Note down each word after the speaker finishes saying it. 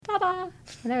And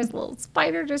there's a little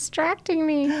spider distracting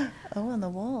me. Oh, on the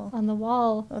wall. On the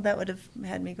wall. Oh, that would have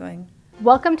had me going.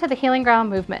 Welcome to the Healing Ground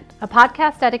Movement, a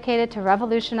podcast dedicated to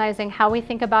revolutionizing how we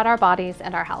think about our bodies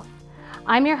and our health.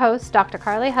 I'm your host, Dr.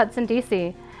 Carly Hudson,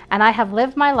 DC, and I have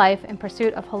lived my life in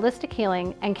pursuit of holistic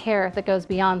healing and care that goes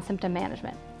beyond symptom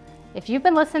management. If you've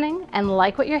been listening and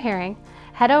like what you're hearing,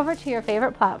 head over to your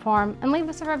favorite platform and leave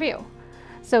us a review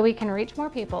so we can reach more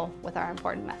people with our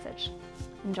important message.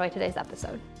 Enjoy today's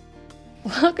episode.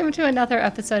 Welcome to another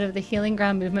episode of the Healing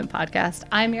Ground Movement podcast.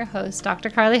 I'm your host, Dr.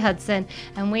 Carly Hudson,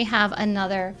 and we have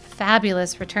another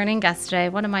fabulous returning guest today,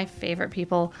 one of my favorite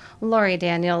people, Lori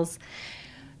Daniels.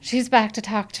 She's back to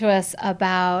talk to us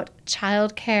about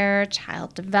childcare,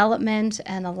 child development,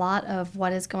 and a lot of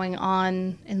what is going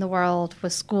on in the world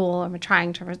with school, and we're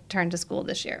trying to return to school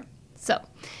this year. So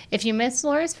if you missed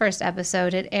Lori's first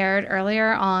episode, it aired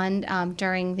earlier on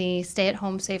during the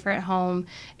stay-at-home, safer-at-home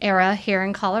era here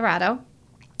in Colorado,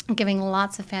 giving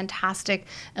lots of fantastic,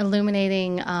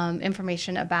 illuminating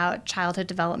information about childhood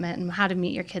development and how to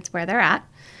meet your kids where they're at.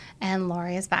 And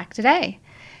Lori is back today.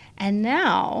 And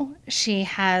now she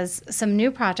has some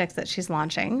new projects that she's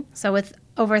launching. So with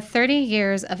over 30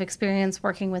 years of experience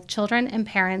working with children and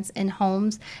parents in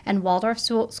homes and Waldorf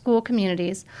school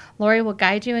communities, Lori will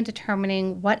guide you in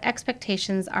determining what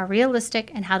expectations are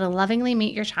realistic and how to lovingly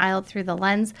meet your child through the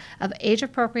lens of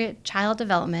age-appropriate child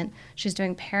development. She's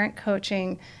doing parent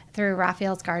coaching through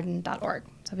raphaelsgarden.org.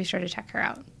 So be sure to check her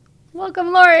out.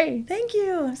 Welcome, Lori. Thank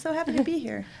you. I'm so happy to be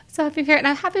here. So happy to be here. And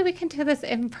I'm happy we can do this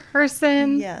in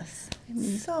person. Yes.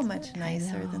 So much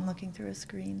nicer than looking through a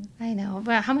screen. I know.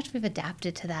 But how much we've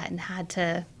adapted to that and had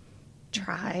to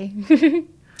try.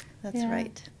 That's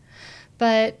right.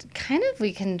 But kind of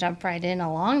we can jump right in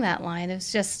along that line.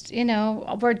 It's just,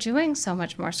 we're doing so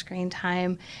much more screen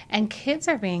time and kids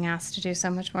are being asked to do so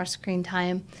much more screen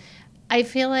time. I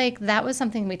feel like that was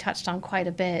something we touched on quite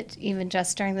a bit, even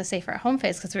just during the Safer at Home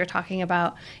phase, because we were talking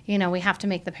about, we have to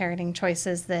make the parenting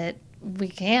choices that we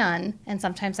can, and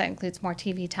sometimes that includes more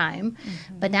TV time.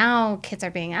 Mm-hmm. But now kids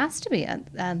are being asked to be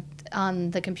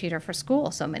on the computer for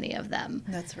school, so many of them.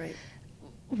 That's right.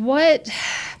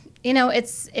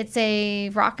 It's a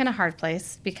rock and a hard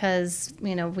place because,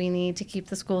 we need to keep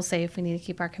the school safe. We need to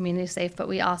keep our community safe, but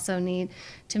we also need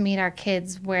to meet our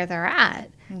kids where they're at.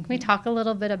 Mm-hmm. Can we talk a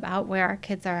little bit about where our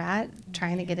kids are at,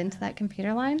 trying to get into that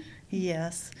computer line?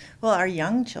 Yes. Well, our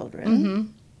young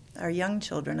children,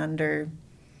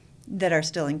 that are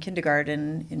still in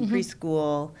kindergarten, in mm-hmm.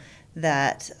 preschool,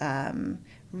 that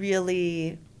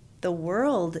really the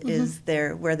world mm-hmm. is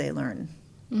there where they learn.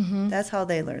 Mm-hmm. That's how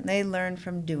they learn. They learn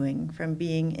from doing, from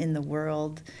being in the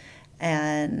world,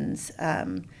 and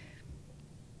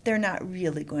they're not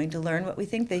really going to learn what we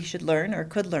think they should learn or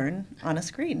could learn on a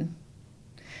screen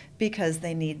because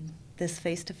they need this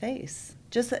face-to-face.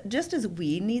 Just as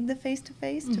we need the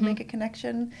face-to-face mm-hmm. to make a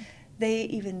connection, they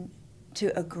even,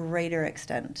 to a greater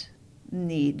extent,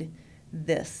 need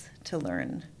this to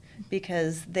learn.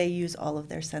 Because they use all of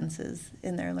their senses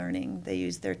in their learning. They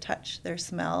use their touch, their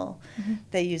smell, mm-hmm.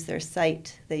 they use their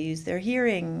sight, they use their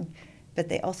hearing, but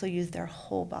they also use their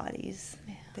whole bodies.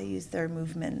 Yeah. They use their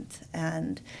movement.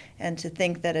 And to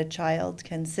think that a child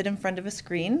can sit in front of a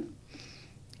screen,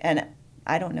 and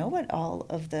I don't know what all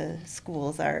of the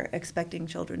schools are expecting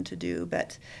children to do,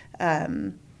 but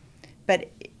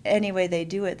any way they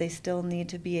do it, they still need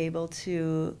to be able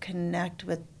to connect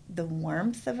with the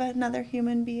warmth of another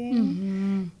human being.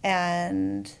 Mm-hmm.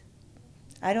 And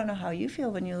I don't know how you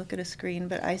feel when you look at a screen,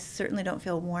 but I certainly don't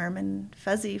feel warm and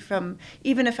fuzzy from,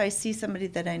 even if I see somebody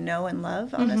that I know and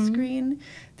love on mm-hmm. a screen,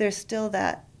 there's still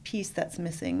that piece that's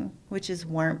missing, which is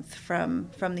warmth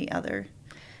from the other.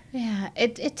 Yeah,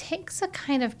 it takes a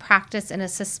kind of practice and a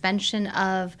suspension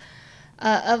of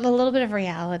a little bit of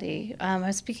reality. I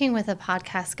was speaking with a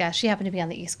podcast guest. She happened to be on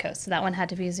the East Coast, so that one had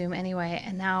to be Zoom anyway.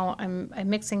 And now I'm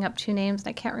mixing up two names, and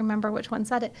I can't remember which one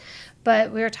said it.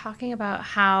 But we were talking about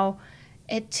how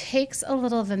it takes a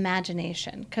little of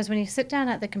imagination. Because when you sit down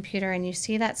at the computer and you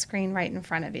see that screen right in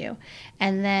front of you,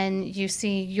 and then you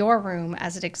see your room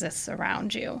as it exists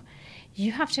around you,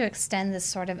 you have to extend this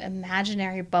sort of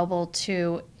imaginary bubble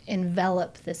to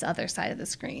envelop this other side of the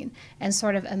screen and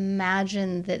sort of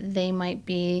imagine that they might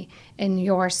be in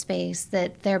your space,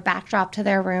 that their backdrop to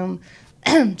their room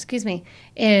excuse me,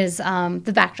 is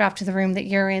the backdrop to the room that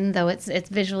you're in, though it's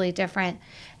visually different.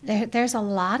 There's a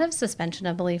lot of suspension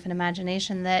of belief and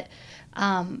imagination that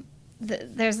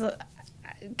there's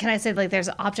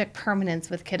object permanence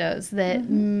with kiddos that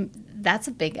mm-hmm. That's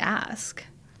a big ask.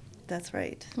 That's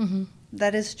right. Mm-hmm.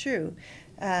 That is true.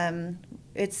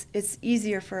 It's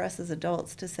easier for us as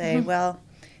adults to say, mm-hmm. well,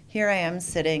 here I am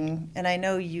sitting, and I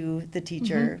know you, the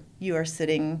teacher, you are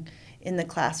sitting in the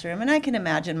classroom, and I can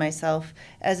imagine myself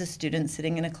as a student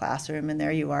sitting in a classroom, and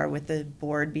there you are with the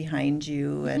board behind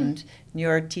you and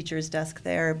your teacher's desk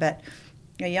there. But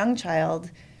a young child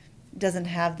doesn't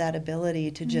have that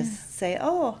ability to just say,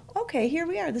 oh, okay, here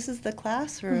we are, this is the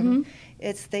classroom.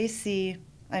 It's, they see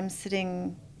I'm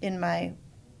sitting in my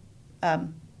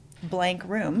blank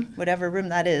room, whatever room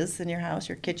that is in your house,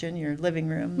 your kitchen, your living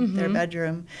room, their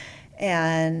bedroom,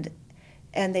 and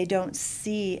they don't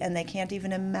see, and they can't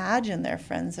even imagine their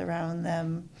friends around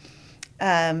them.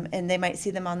 And they might see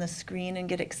them on the screen and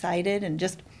get excited and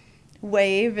just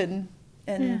wave and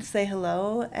say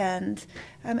hello, and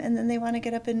then they want to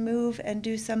get up and move and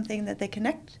do something that they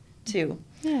connect to.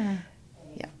 Yeah.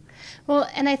 Well,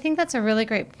 and I think that's a really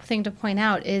great thing to point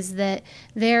out, is that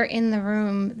they're in the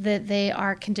room, that they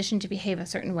are conditioned to behave a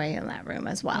certain way in that room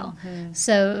as well.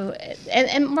 So,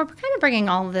 and we're kind of bringing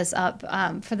all of this up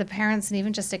for the parents, and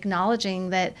even just acknowledging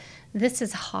that this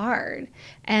is hard.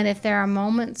 And if there are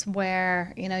moments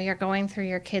where, you know, you're going through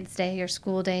your kid's day, your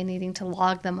school day, needing to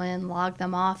log them in, log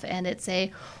them off, and it's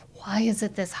why is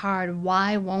it this hard?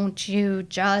 Why won't you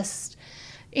just,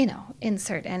 you know,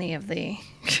 insert any of the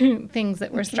things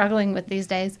that we're struggling with these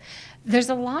days? There's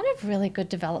a lot of really good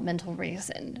developmental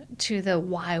reason to the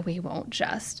why we won't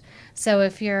just. So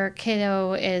if your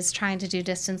kiddo is trying to do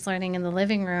distance learning in the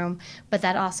living room, but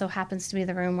that also happens to be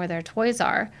the room where their toys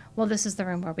are, well, this is the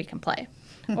room where we can play.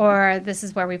 Or this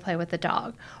is where we play with the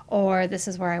dog. Or this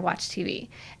is where I watch TV.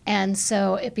 And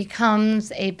so it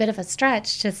becomes a bit of a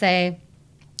stretch to say,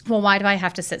 well, why do I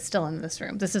have to sit still in this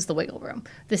room? This is the wiggle room.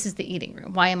 This is the eating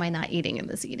room. Why am I not eating in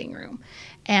this eating room?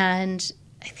 And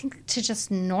I think to just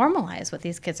normalize what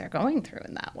these kids are going through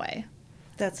in that way.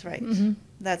 That's right.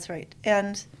 That's right.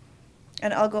 And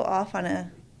I'll go off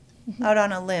on out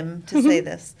on a limb to say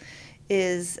this,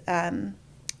 is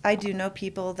I do know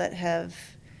people that have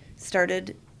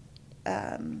started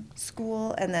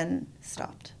school and then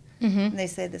stopped. And they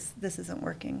say this isn't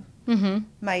working.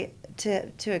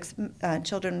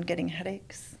 Children getting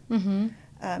headaches,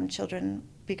 children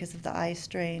because of the eye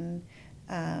strain,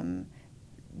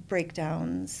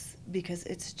 breakdowns because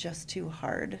it's just too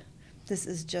hard. This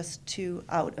is just too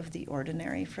out of the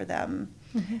ordinary for them.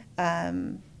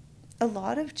 A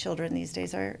lot of children these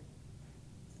days are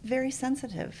very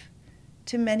sensitive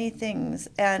to many things,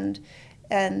 and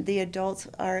the adults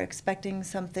are expecting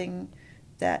something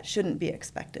that shouldn't be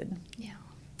expected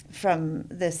from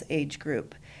this age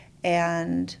group.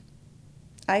 And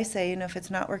I say, you know, if it's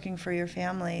not working for your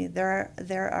family, there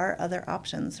are other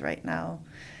options right now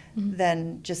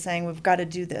than just saying we've got to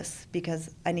do this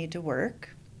because I need to work,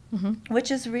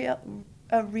 which is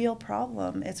a real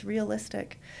problem. It's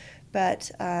realistic.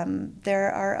 But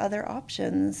there are other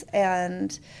options,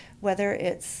 and whether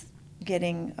it's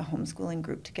getting a homeschooling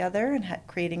group together and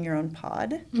creating your own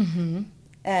pod,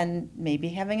 and maybe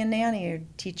having a nanny or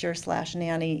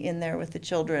teacher/nanny in there with the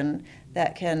children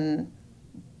that can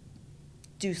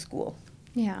do school.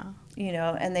 You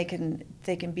know, and they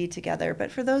can be together.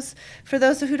 But for those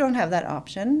who don't have that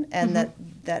option and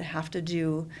that have to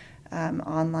do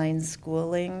online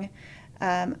schooling,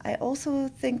 I also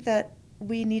think that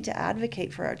we need to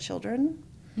advocate for our children,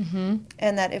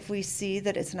 and that if we see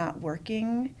that it's not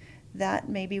working, that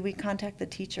maybe we contact the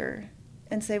teacher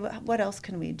and say, what else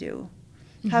can we do?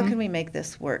 How can we make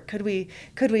this work? Could we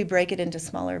break it into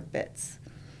smaller bits?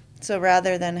 So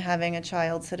rather than having a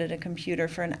child sit at a computer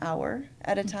for an hour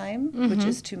at a time, which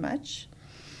is too much,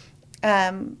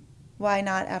 why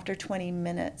not after 20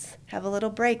 minutes have a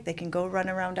little break? They can go run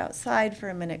around outside for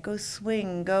a minute, go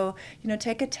swing,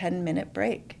 take a 10-minute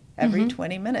break every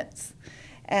 20 minutes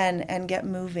and get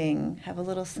moving, have a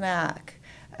little snack.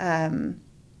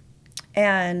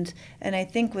 And I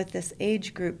think with this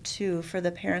age group too, for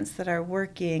the parents that are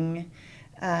working,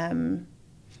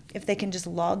 if they can just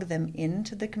log them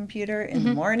into the computer in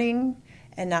the morning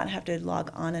and not have to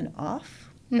log on and off,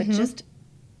 but just,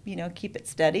 keep it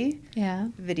steady.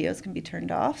 Videos can be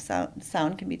turned off,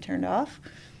 sound can be turned off.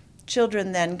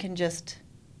 Children then can just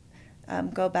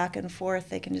go back and forth.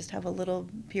 They can just have a little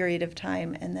period of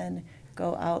time and then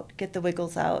go out, get the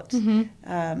wiggles out.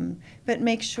 But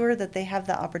make sure that they have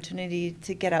the opportunity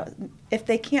to get out. If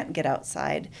they can't get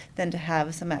outside, then to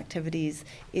have some activities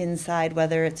inside,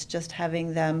 whether it's just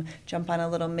having them jump on a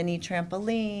little mini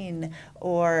trampoline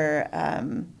or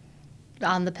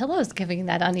on the pillows, giving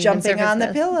that uneven jumping surfaces. on the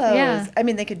pillows. I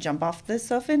mean, they could jump off the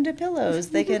sofa into pillows.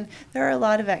 They can. There are a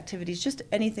lot of activities. Just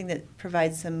anything that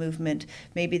provides some movement.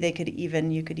 Maybe you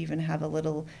could even have a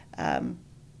little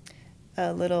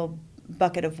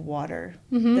bucket of water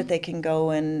that they can go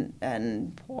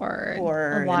and pour a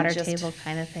water and just table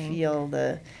kind of thing. Feel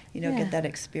the, get that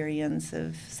experience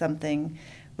of something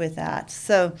with that.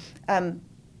 So,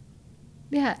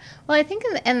 yeah. Well, I think,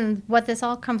 and what this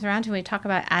all comes around to when we talk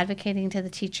about advocating to the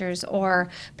teachers or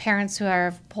parents who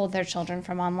have pulled their children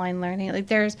from online learning, like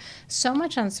there's so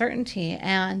much uncertainty.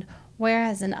 And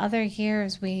whereas in other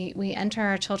years we enter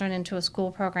our children into a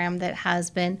school program that has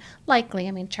been likely,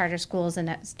 I mean, charter schools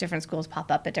and different schools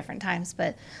pop up at different times,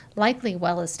 but likely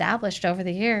well established over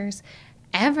the years,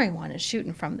 everyone is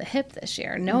shooting from the hip this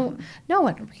year. No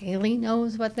one really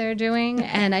knows what they're doing.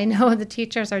 And I know the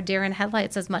teachers are deer in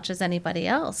headlights as much as anybody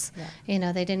else.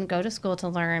 Yeah. They didn't go to school to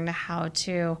learn how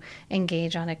to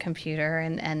engage on a computer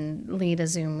and lead a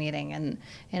Zoom meeting. And,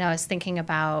 I was thinking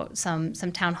about some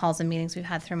town halls and meetings we've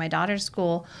had through my daughter's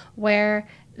school where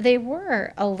they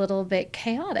were a little bit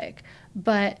chaotic,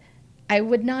 but I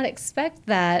would not expect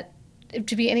that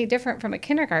to be any different from a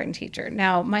kindergarten teacher.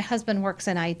 Now, my husband works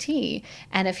in IT,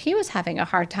 and if he was having a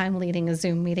hard time leading a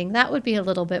Zoom meeting, that would be a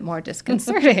little bit more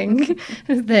disconcerting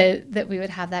that we would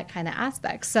have that kind of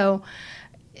aspect. So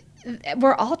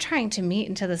we're all trying to meet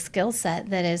into the skill set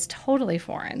that is totally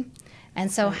foreign.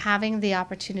 And so having the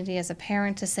opportunity as a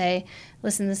parent to say,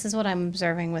 listen, this is what I'm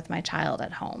observing with my child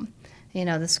at home.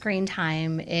 The screen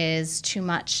time is too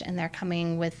much, and they're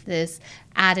coming with this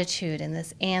attitude and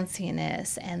this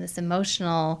antsiness and this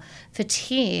emotional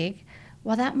fatigue.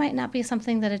 Well, that might not be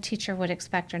something that a teacher would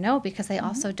expect or know because they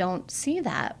also don't see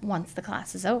that once the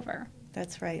class is over.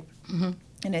 That's right.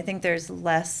 And I think there's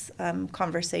less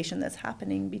conversation that's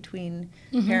happening between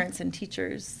parents and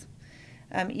teachers,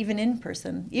 even in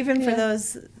person, even for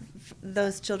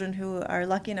those children who are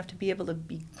lucky enough to be able to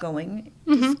be going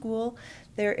to school.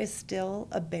 There is still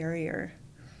a barrier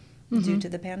due to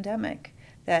the pandemic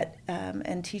that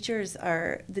and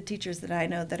the teachers that I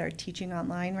know that are teaching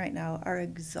online right now are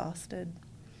exhausted.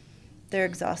 They're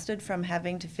exhausted from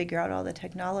having to figure out all the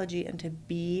technology and to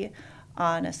be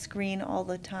on a screen all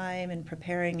the time and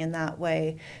preparing in that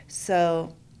way.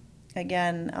 So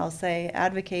again, I'll say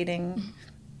advocating,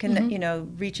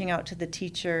 reaching out to the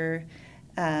teacher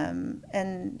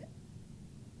and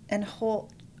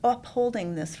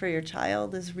upholding this for your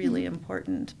child is really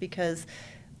important because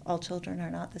all children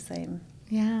are not the same.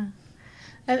 Yeah.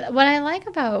 What I like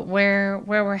about where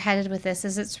we're headed with this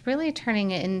is it's really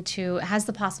has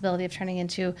the possibility of turning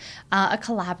into a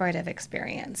collaborative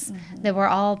experience that we're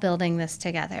all building this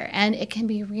together. And it can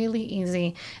be really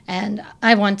easy. And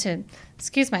I want to,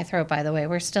 excuse my throat, by the way,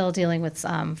 we're still dealing with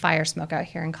fire smoke out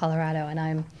here in Colorado, and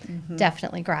I'm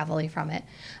definitely gravelly from it.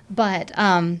 But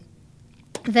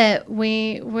that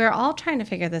we're all trying to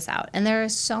figure this out. And there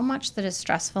is so much that is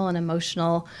stressful and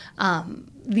emotional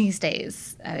these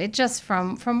days. It just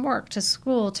from work to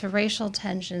school to racial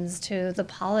tensions to the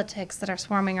politics that are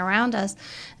swarming around us,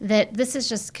 that this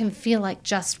is can feel like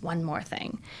just one more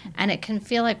thing. And it can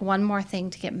feel like one more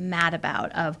thing to get mad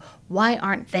about of why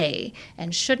aren't they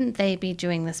and shouldn't they be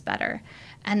doing this better?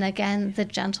 And again, the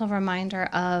gentle reminder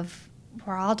of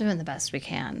we're all doing the best we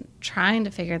can, trying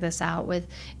to figure this out with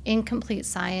incomplete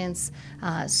science,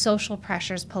 social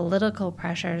pressures, political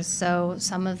pressures. So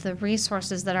some of the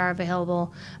resources that are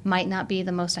available might not be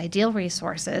the most ideal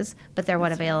resources, but they're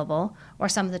what available. Or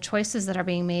some of the choices that are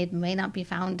being made may not be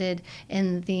founded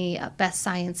in the best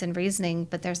science and reasoning,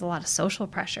 but there's a lot of social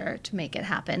pressure to make it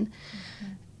happen.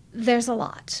 There's a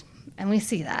lot, and we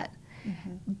see that.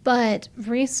 But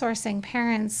resourcing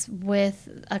parents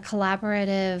with a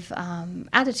collaborative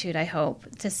attitude, I hope,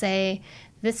 to say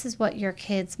this is what your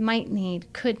kids might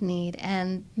need, could need,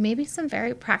 and maybe some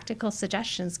very practical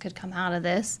suggestions could come out of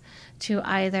this to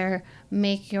either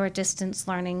make your distance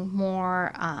learning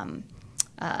more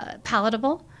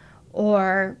palatable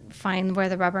or find where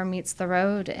the rubber meets the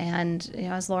road. And,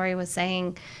 as Lori was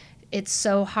saying, it's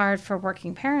so hard for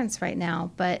working parents right now,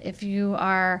 but if you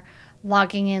are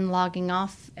logging in, logging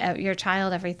off at your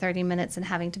child every 30 minutes and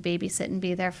having to babysit and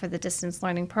be there for the distance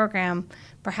learning program,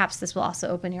 perhaps this will also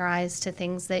open your eyes to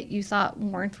things that you thought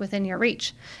weren't within your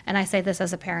reach. And I say this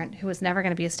as a parent who was never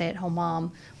going to be a stay-at-home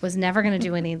mom, was never going to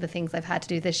do any of the things I've had to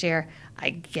do this year.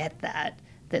 I get that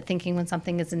thinking when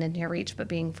something isn't in your reach, but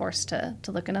being forced to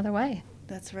look another way.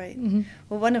 That's right.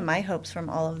 Well, one of my hopes from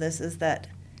all of this is that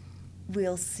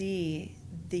we'll see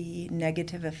the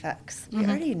negative effects. We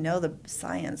already know the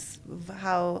science of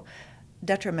how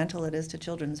detrimental it is to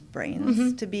children's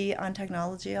brains to be on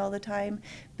technology all the time.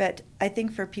 But I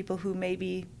think for people who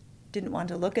maybe didn't want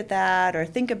to look at that or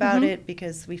think about it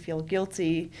because we feel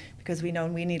guilty because we know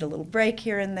we need a little break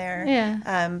here and there.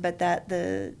 Yeah. But that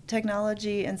the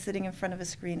technology and sitting in front of a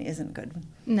screen isn't good.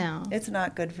 No. It's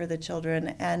not good for the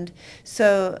children. And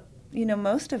so,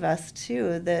 most of us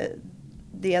too,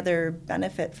 the other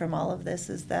benefit from all of this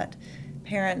is that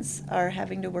parents are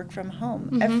having to work from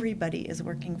home. Everybody is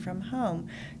working from home.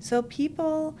 So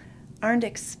people aren't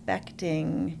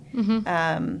expecting,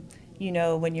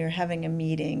 when you're having a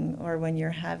meeting or when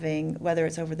you're having, whether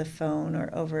it's over the phone or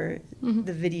over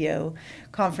the video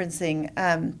conferencing,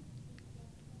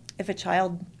 if a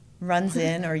child runs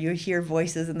in or you hear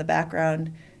voices in the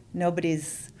background,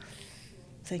 nobody's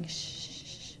saying,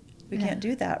 shh, we can't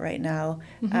do that right now.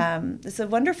 It's a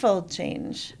wonderful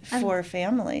change for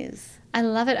families. I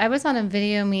love it. I was on a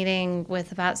video meeting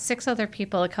with about 6 other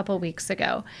people a couple weeks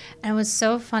ago, and it was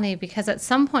so funny because at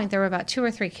some point there were about 2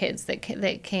 or 3 kids that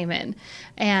came in,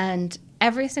 and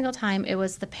every single time it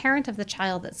was the parent of the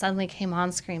child that suddenly came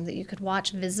on screen that you could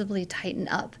watch visibly tighten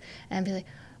up and be like,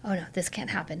 oh no, this can't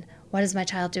happen. What is my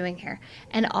child doing here?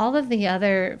 And all of the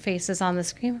other faces on the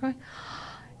screen were going,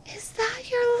 is that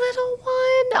your little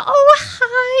one? Oh,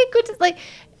 hi. Good. Like,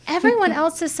 everyone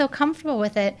else is so comfortable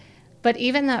with it. But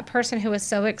even that person who was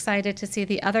so excited to see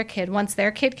the other kid, once their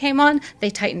kid came on,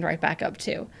 they tightened right back up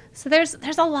too. So there's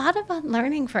a lot of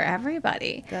unlearning for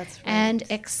everybody. That's right. And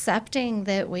accepting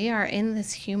that we are in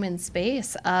this human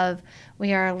space of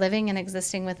we are living and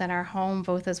existing within our home,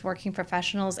 both as working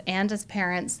professionals and as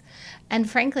parents. And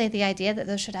frankly, the idea that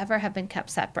those should ever have been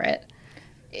kept separate,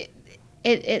 it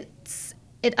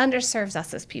underserves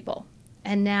us as people.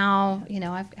 And now,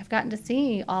 I've gotten to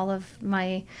see all of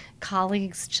my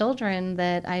colleagues' children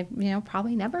that I,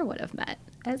 probably never would have met.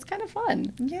 And it's kind of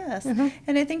fun. Yes. And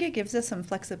I think it gives us some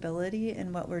flexibility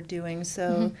in what we're doing.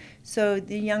 So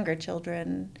the younger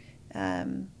children,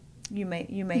 you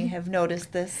may have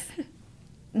noticed this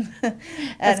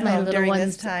at home during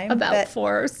this time. About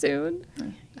 4 soon.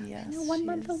 Yes. 1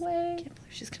 month away. I can't believe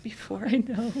she's going to be 4. I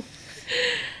know.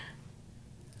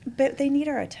 But they need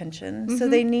our attention. So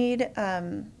they need,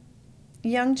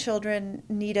 young children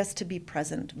need us to be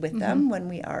present with them when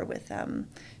we are with them.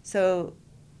 So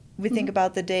we think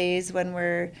about the days when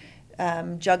we're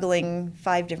juggling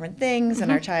 5 different things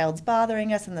and our child's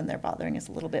bothering us, and then they're bothering us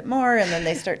a little bit more, and then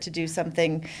they start to do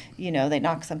something, they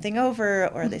knock something over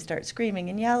or they start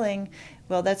screaming and yelling.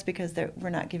 Well, that's because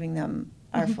we're not giving them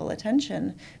our full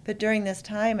attention. But during this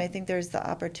time, I think there's the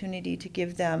opportunity to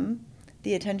give them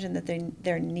the attention that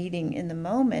they're needing in the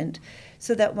moment,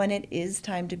 so that when it is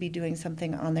time to be doing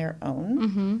something on their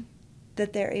own,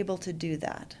 that they're able to do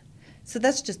that. So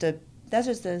that's just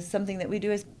something that we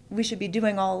do, is we should be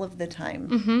doing all of the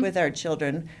time with our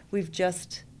children. We've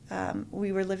just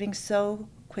we were living so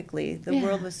quickly. The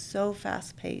world was so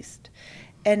fast paced,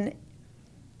 and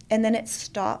then it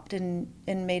stopped and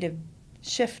made a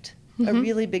shift. A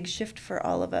really big shift for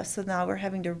all of us. So now we're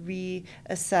having to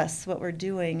reassess what we're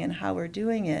doing and how we're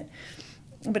doing it.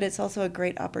 But it's also a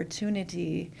great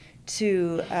opportunity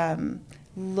to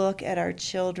look at our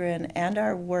children and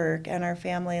our work and our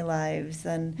family lives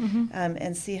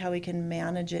and see how we can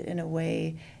manage it in a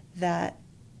way that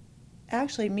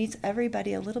actually meets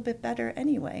everybody a little bit better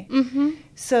anyway.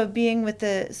 So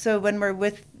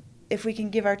if we can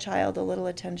give our child a little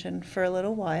attention for a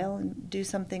little while and do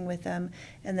something with them,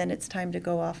 and then it's time to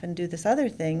go off and do this other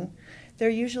thing, they're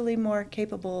usually more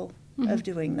capable of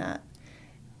doing that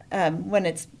when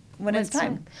it's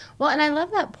time. Well, and I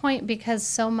love that point, because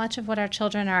so much of what our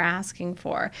children are asking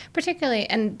for, particularly,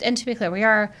 and to be clear, we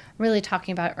are really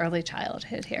talking about early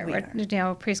childhood here. We're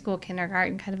preschool,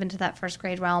 kindergarten, kind of into that first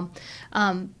grade realm.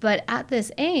 But at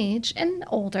this age and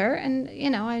older, and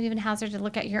I'd even hazard to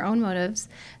look at your own motives,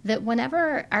 that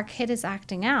whenever our kid is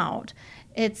acting out,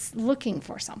 it's looking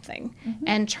for something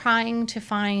and trying to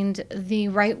find the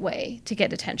right way to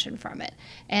get attention from it.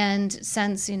 And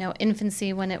since,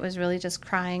 infancy, when it was really just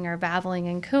crying or babbling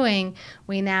and cooing,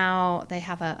 they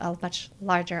have a much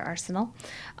larger arsenal.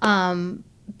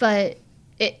 But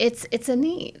it's a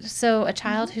need. So a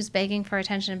child who's begging for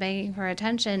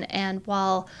attention, and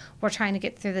while we're trying to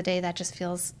get through the day, that just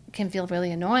can feel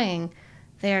really annoying.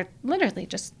 They're literally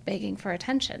just begging for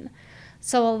attention.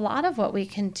 So a lot of what we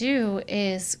can do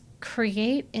is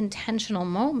create intentional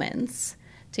moments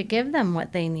to give them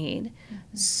what they need,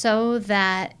 so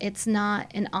that it's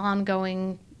not an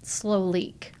ongoing slow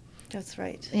leak. That's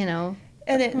right. And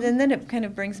then it kind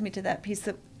of brings me to that piece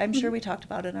that I'm sure we talked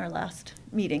about in our last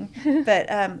meeting, but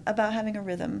about having a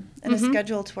rhythm and a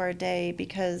schedule to our day,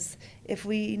 because if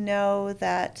we know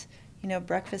that,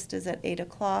 breakfast is at 8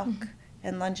 o'clock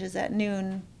and lunch is at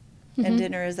noon and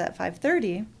dinner is at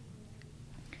 5:30,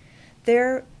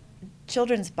 their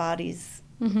children's bodies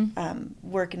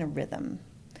work in a rhythm.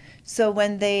 So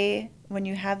when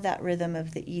you have that rhythm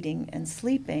of the eating and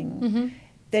sleeping,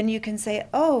 then you can say,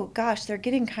 oh gosh, they're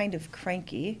getting kind of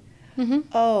cranky.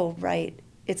 Oh, right.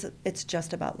 It's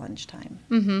just about lunchtime,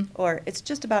 or it's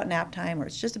just about nap time, or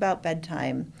it's just about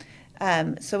bedtime.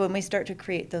 So when we start to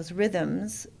create those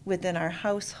rhythms within our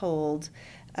household,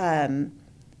 then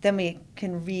we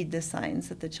can read the signs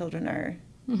that the children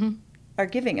are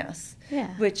giving us.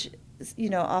 Yeah. Which,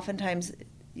 oftentimes,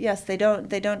 yes, they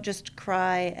don't just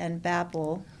cry and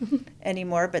babble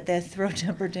anymore, but they throw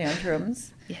temper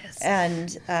tantrums. Yes.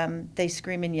 And they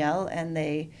scream and yell, and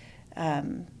there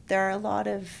are a lot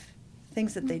of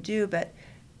things that they do, but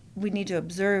we need to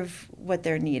observe what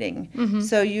they're needing.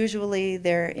 So usually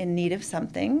they're in need of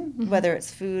something, whether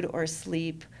it's food or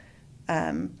sleep,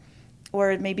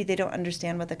 or maybe they don't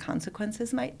understand what the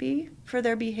consequences might be for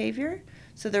their behavior.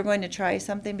 So they're going to try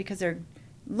something because they're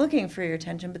looking for your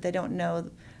attention, but they don't know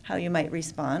how you might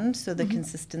respond. So the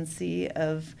consistency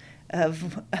of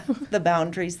the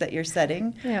boundaries that you're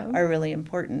setting are really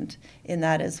important in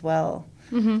that as well.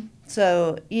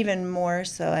 So even more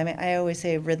so, I always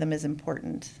say rhythm is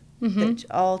important. That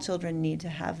all children need to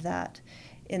have that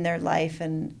in their life,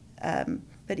 and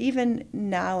but even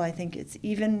now, I think it's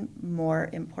even more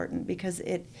important because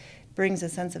it brings a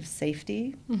sense of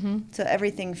safety. So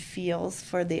everything feels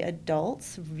for the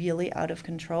adults really out of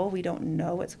control. We don't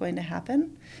know what's going to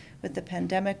happen with the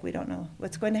pandemic. We don't know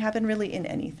what's going to happen really in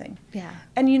anything. Yeah.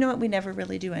 And you know what? We never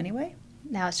really do anyway.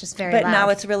 Now it's just very But loud. now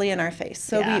it's really in our face.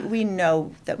 So we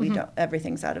know that we don't.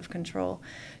 Everything's out of control.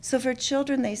 So for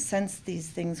children, they sense these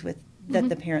things that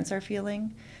the parents are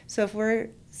feeling. So if we're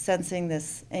sensing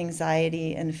this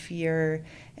anxiety and fear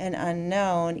and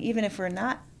unknown, even if we're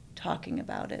not talking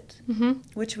about it,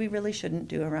 which we really shouldn't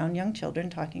do around young children,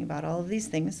 talking about all of these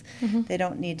things, they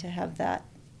don't need to have that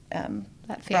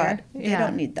that fear. fraud. They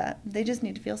don't need that. They just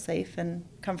need to feel safe and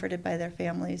comforted by their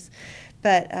families.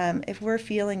 But if we're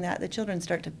feeling that, the children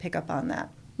start to pick up on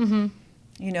that.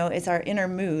 It's our inner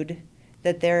mood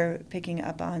that they're picking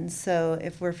up on. So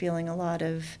if we're feeling a lot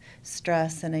of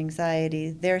stress and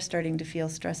anxiety, they're starting to feel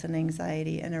stress and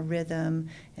anxiety, and a rhythm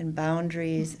and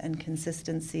boundaries and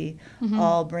consistency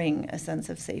all bring a sense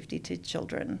of safety to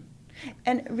children.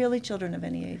 And really children of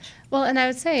any age. Well, and I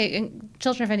would say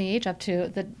children of any age up to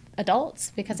the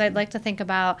adults, because I'd like to think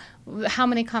about how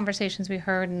many conversations we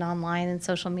heard and online and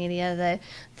social media that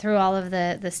through all of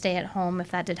the stay at home,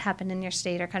 if that did happen in your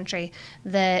state or country,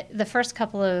 that the first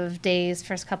couple of days,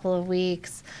 first couple of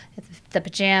weeks, the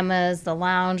pajamas, the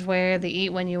loungewear, the eat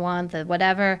when you want, the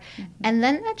whatever, and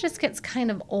then that just gets kind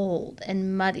of old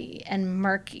and muddy and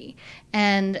murky.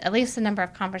 And at least the number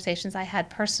of conversations I had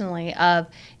personally of,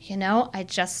 I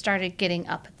just started getting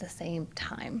up at the same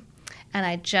time. And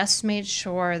I just made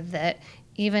sure that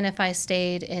even if I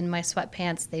stayed in my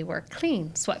sweatpants, they were clean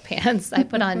sweatpants. I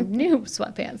put on new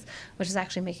sweatpants, which is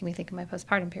actually making me think of my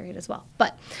postpartum period as well.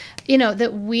 But,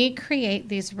 that we create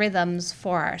these rhythms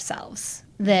for ourselves,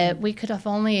 that we could have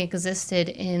only existed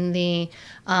in the,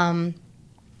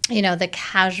 the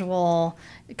casual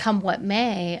come what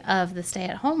may of the stay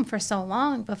at home for so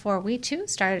long before we too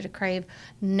started to crave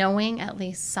knowing at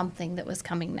least something that was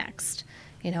coming next.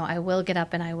 I will get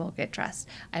up and I will get dressed.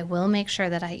 I will make sure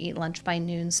that I eat lunch by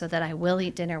noon so that I will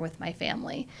eat dinner with my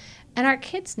family. And our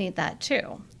kids need that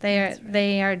too.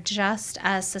 They are just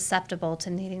as susceptible to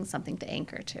needing something to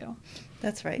anchor to.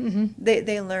 That's right.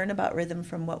 They learn about rhythm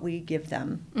from what we give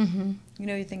them.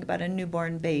 You think about a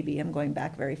newborn baby. I'm going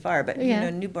back very far, but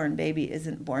a newborn baby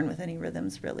isn't born with any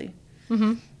rhythms really.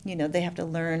 They have to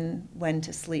learn when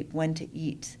to sleep, when to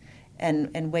eat,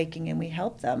 and waking, and we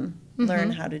help them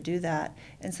learn how to do that.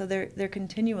 And so they're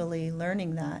continually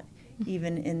learning that,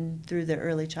 even through their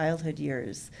early childhood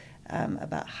years,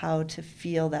 about how to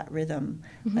feel that rhythm.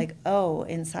 Like, oh,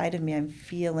 inside of me,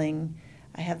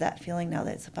 I have that feeling now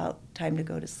that it's about time to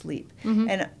go to sleep.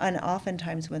 And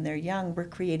oftentimes when they're young, we're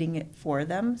creating it for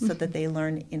them so that they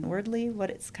learn inwardly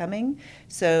what it's coming.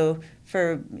 So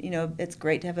it's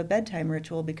great to have a bedtime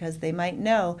ritual, because they might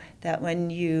know that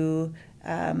when you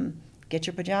get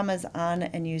your pajamas on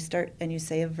and you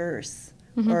say a verse,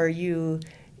 or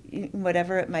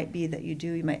whatever it might be that you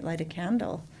do, you might light a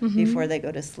candle before they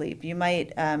go to sleep. You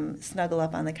might snuggle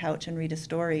up on the couch and read a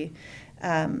story.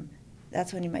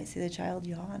 That's when you might see the child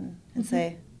yawn and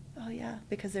say, oh yeah,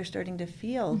 because they're starting to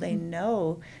feel, they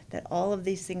know that all of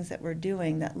these things that we're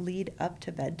doing that lead up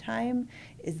to bedtime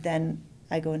is then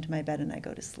I go into my bed and I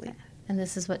go to sleep. And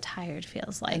this is what tired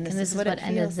feels like. And this is what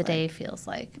end of the day feels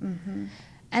like.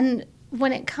 And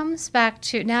when it comes back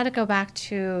to, now to go back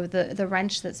to the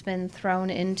wrench that's been thrown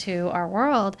into our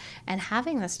world and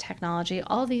having this technology,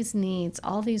 all these needs,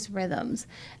 all these rhythms,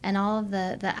 and all of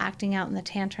the acting out and the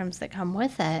tantrums that come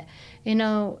with it, you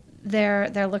know,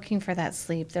 they're looking for that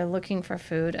sleep, they're looking for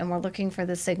food, and we're looking for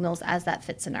the signals as that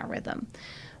fits in our rhythm.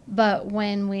 But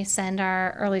when we send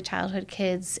our early childhood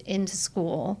kids into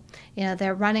school, you know,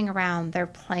 they're running around, they're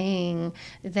playing,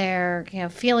 they're, you know,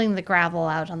 feeling the gravel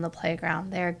out on the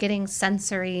playground, they're getting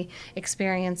sensory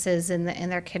experiences in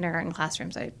their kindergarten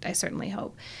classrooms. I certainly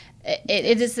hope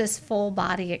it is this full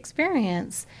body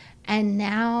experience. And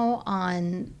now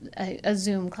on a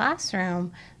Zoom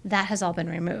classroom, that has all been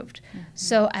removed. Mm-hmm.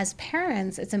 So as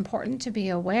parents, it's important to be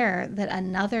aware that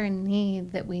another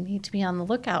need that we need to be on the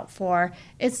lookout for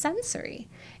is sensory,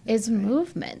 is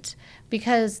movement,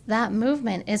 because that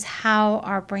movement is how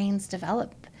our brains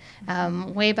develop.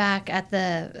 Way back at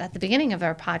the beginning of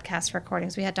our podcast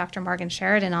recordings, we had Dr. Morgan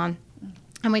Sheridan on.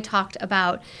 And we talked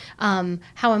about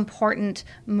how important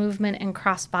movement and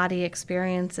cross-body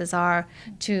experiences are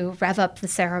to rev up the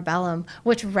cerebellum,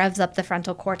 which revs up the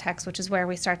frontal cortex, which is where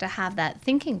we start to have that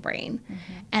thinking brain.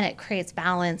 Mm-hmm. And it creates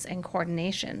balance and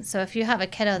coordination. So if you have a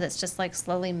kiddo that's just like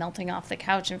slowly melting off the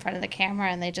couch in front of the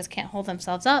camera and they just can't hold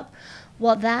themselves up,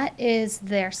 well, that is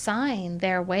their sign,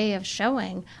 their way of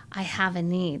showing, I have a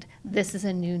need. This is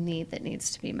a new need that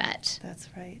needs to be met. That's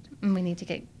right. And we need to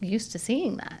get used to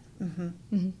seeing that. Mm-hmm.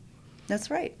 Mm-hmm.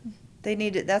 That's right. They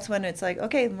need it. That's when it's like,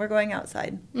 okay, we're going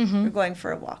outside. Mm-hmm. We're going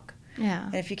for a walk. Yeah.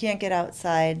 And if you can't get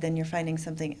outside, then you're finding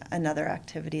another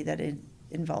activity that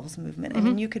involves movement. Mm-hmm. I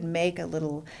mean, you could make a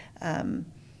little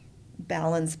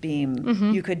balance beam.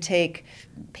 Mm-hmm. You could take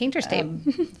painter's tape.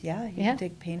 You can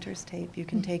take painter's tape. You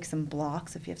can take some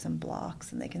blocks if you have some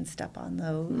blocks, and they can step on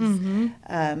those.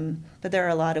 Mm-hmm. But there are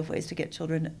a lot of ways to get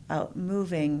children out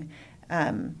moving.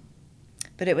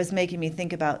 But it was making me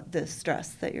think about the stress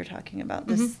that you're talking about,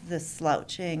 this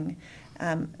slouching.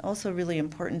 Also really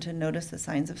important to notice the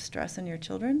signs of stress in your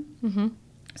children. Mm-hmm.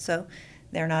 So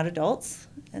they're not adults,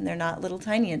 and they're not little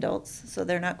tiny adults, so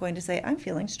they're not going to say, I'm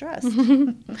feeling stressed.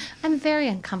 I'm very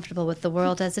uncomfortable with the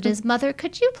world as it is. Mother,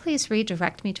 could you please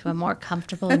redirect me to a more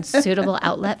comfortable and suitable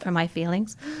outlet for my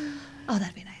feelings? Oh,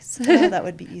 that'd be nice. Oh, that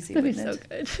would be easy, that'd wouldn't be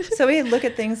so it? good. So we look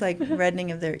at things like reddening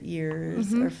of their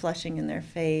ears or flushing in their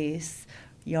face,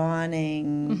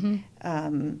 yawning,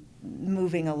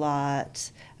 moving a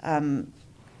lot,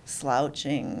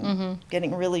 slouching,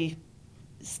 getting really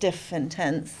stiff and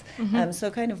tense.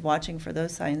 So kind of watching for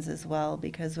those signs as well,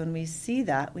 because when we see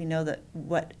that, we know that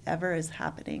whatever is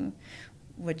happening,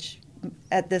 which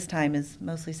at this time is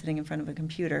mostly sitting in front of a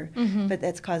computer, but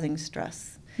that's causing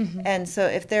stress. And so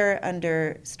if they're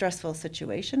under stressful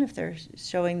situation, if they're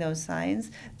showing those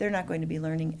signs, they're not going to be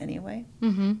learning anyway.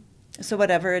 So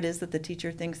whatever it is that the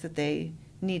teacher thinks that they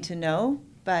need to know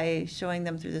by showing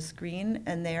them through the screen,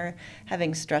 and they're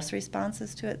having stress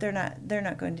responses to it, they're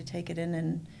not going to take it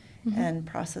in and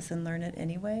process and learn it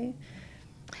anyway.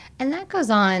 And that goes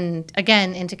on,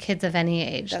 again, into kids of any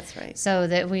age. That's right. So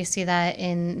that we see that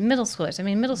in middle schoolers. I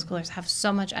mean, middle schoolers have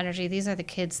so much energy. These are the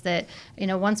kids that, you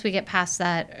know, once we get past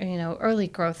that, you know, early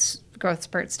growth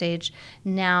spurt stage,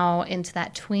 now into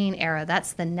that tween era,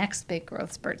 that's the next big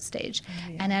growth spurt stage.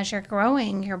 Oh, yeah. And as you're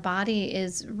growing, your body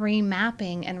is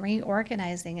remapping and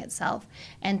reorganizing itself.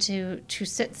 And to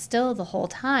sit still the whole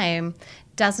time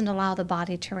doesn't allow the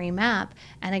body to remap.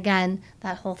 And again,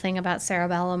 that whole thing about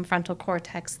cerebellum, frontal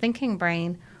cortex, thinking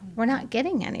brain, we're not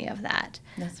getting any of that.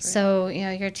 That's right. So, you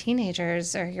know, your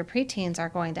teenagers or your preteens are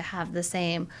going to have the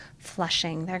same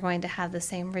flushing. They're going to have the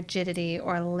same rigidity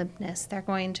or limpness. They're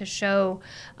going to show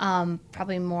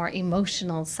probably more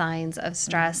emotional signs of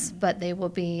stress, but they will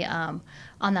be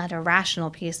on that irrational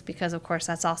piece, because, of course,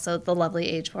 that's also the lovely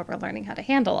age where we're learning how to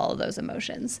handle all of those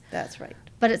emotions. That's right.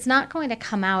 But it's not going to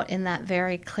come out in that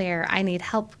very clear, I need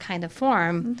help kind of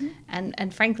form.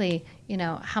 And frankly, you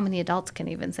know, how many adults can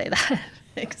even say that?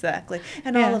 Exactly.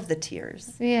 And all of the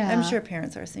tears. Yeah. I'm sure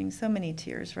parents are seeing so many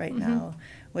tears right now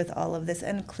with all of this.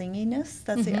 And clinginess,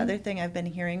 that's the other thing I've been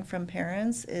hearing from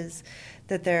parents, is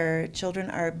that their children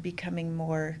are becoming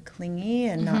more clingy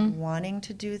and not wanting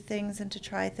to do things and to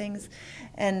try things.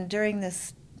 And during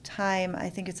this time, I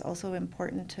think it's also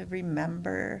important to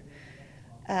remember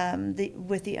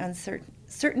with the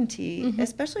uncertainty,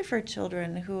 especially for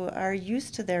children who are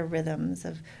used to their rhythms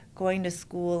of going to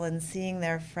school and seeing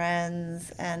their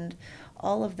friends and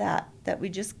all of that we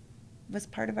just was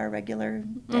part of our regular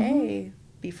day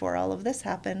before all of this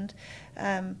happened.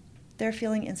 They're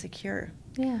feeling insecure.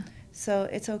 Yeah. So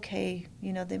it's okay.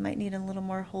 You know, they might need a little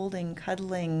more holding,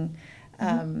 cuddling,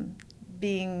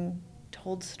 being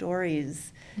told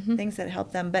stories, things that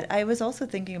help them. But I was also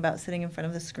thinking about sitting in front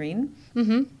of the screen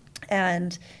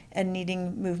and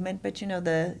needing movement. But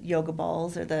the yoga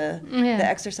balls or the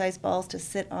exercise balls to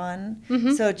sit on,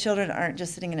 so children aren't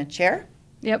just sitting in a chair.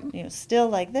 Yep. Still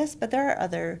like this, but there are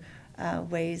other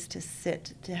ways to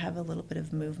sit, to have a little bit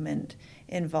of movement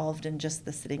involved in just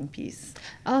the sitting piece.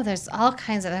 Oh, there's all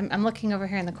kinds of, I'm looking over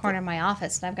here in the corner of my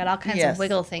office, and I've got all kinds of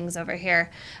wiggle things over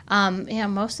here.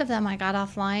 Most of them I got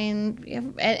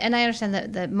offline, and I understand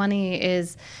that money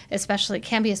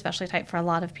can be especially tight for a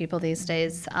lot of people these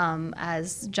days,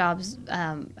 as jobs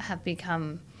have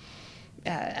become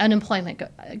unemployment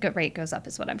rate goes up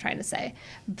is what I'm trying to say.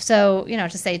 So,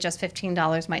 to say just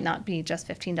 $15 might not be just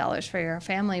 $15 for your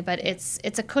family, but it's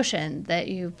a cushion that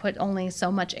you put only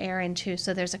so much air into,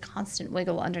 so there's a constant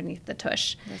wiggle underneath the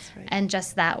tush. That's right. And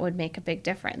just that would make a big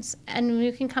difference. And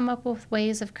you can come up with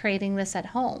ways of creating this at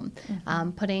home,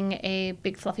 putting a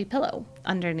big fluffy pillow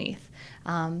underneath.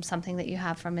 Something that you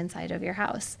have from inside of your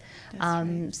house,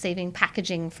 saving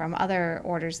packaging from other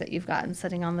orders that you've gotten,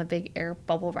 sitting on the big air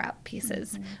bubble wrap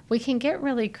pieces. We can get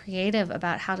really creative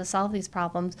about how to solve these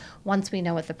problems once we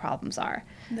know what the problems are.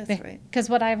 That's right. Because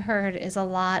what I've heard is a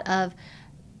lot of,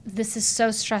 this is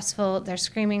so stressful, they're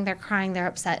screaming, they're crying, they're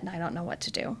upset, and I don't know what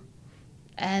to do.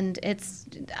 And it's,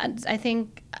 I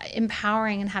think,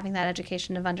 empowering and having that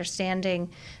education of understanding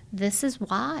this is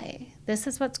why. This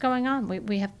is what's going on.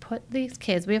 We have put these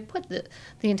kids, we have put the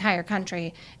entire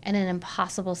country in an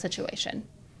impossible situation.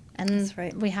 And that's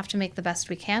right. We have to make the best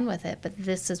we can with it, but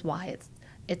this is why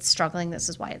it's struggling, this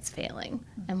is why it's failing,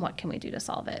 and what can we do to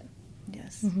solve it?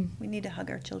 Yes. We need to hug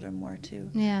our children more, too.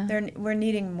 Yeah. We're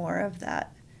needing more of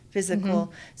that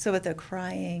physical. So with the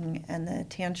crying and the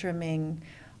tantruming,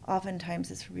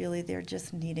 oftentimes it's really they're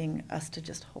just needing us to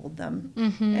just hold them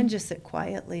and just sit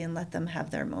quietly and let them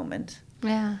have their moment.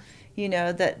 Yeah.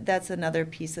 That's another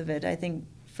piece of it. I think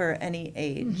for any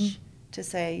age to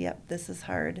say, yep, this is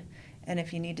hard. And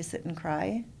if you need to sit and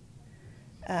cry,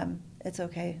 it's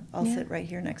okay. I'll sit right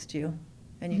here next to you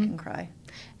and you can cry.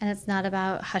 And it's not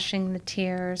about hushing the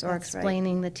tears or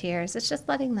explaining the tears. It's just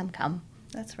letting them come.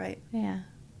 That's right. Yeah.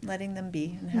 Letting them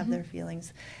be and have their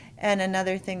feelings. And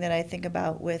another thing that I think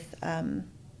about with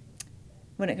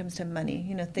when it comes to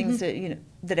money, things that,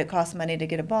 that it costs money to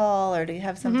get a ball or to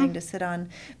have something to sit on.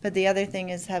 But the other thing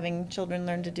is having children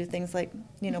learn to do things like,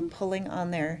 pulling on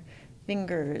their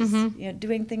fingers,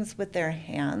 doing things with their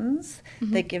hands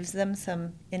that gives them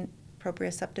some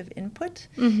proprioceptive input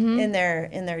in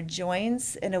their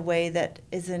joints in a way that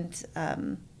isn't,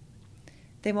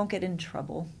 they won't get in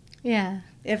trouble. Yeah.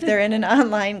 If they're in an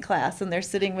online class and they're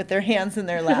sitting with their hands in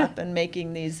their lap and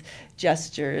making these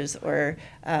gestures or,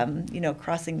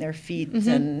 crossing their feet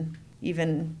and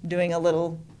even doing a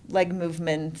little leg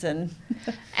movement. And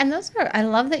I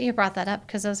love that you brought that up,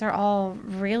 because those are all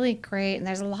really great. And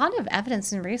there's a lot of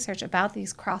evidence and research about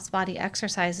these cross-body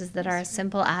exercises that are as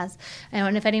simple as,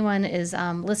 and if anyone is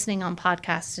listening on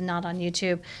podcasts and not on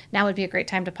YouTube, now would be a great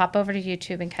time to pop over to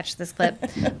YouTube and catch this clip.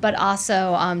 But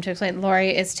also to explain,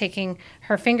 Lori is taking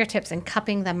her fingertips and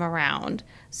cupping them around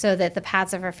so that the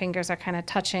pads of her fingers are kind of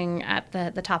touching at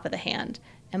the top of the hand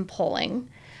and pulling.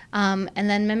 And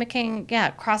then mimicking,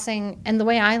 crossing. And the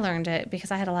way I learned it,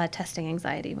 because I had a lot of testing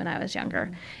anxiety when I was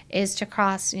younger, is to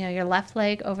cross, your left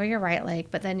leg over your right leg,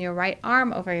 but then your right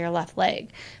arm over your left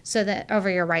leg,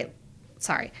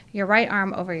 your right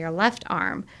arm over your left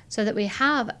arm, so that we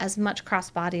have as much cross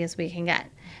body as we can get.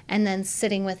 And then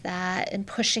sitting with that and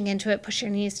pushing into it, push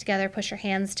your knees together, push your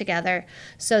hands together,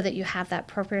 so that you have that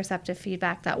proprioceptive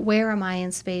feedback, that where am I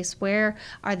in space, where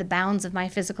are the bounds of my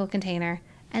physical container,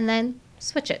 and then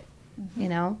switch it.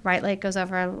 Right leg goes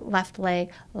over left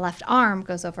leg, left arm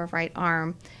goes over right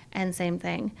arm, and same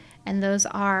thing. And those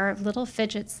are little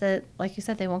fidgets that, like you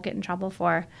said, they won't get in trouble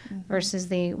for, versus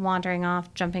the wandering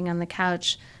off, jumping on the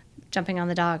couch, jumping on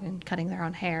the dog, and cutting their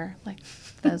own hair. Like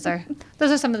those are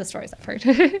some of the stories I've heard.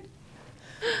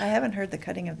 I haven't heard the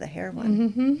cutting of the hair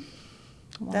one.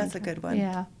 That's a good one.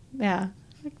 Yeah.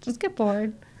 Just get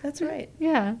bored. That's right.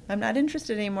 Yeah. I'm not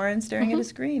interested anymore in staring at a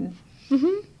screen.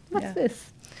 What's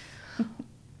this?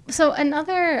 So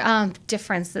another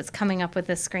difference that's coming up with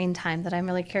this screen time that I'm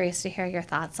really curious to hear your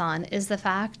thoughts on is the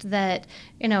fact that,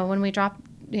 when we drop,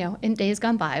 in days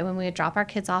gone by, when we drop our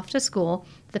kids off to school,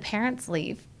 the parents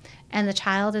leave and the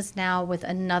child is now with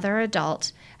another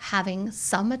adult having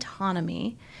some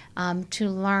autonomy to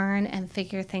learn and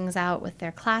figure things out with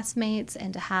their classmates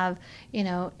and to have,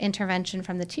 intervention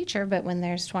from the teacher. But when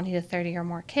there's 20 to 30 or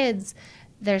more kids,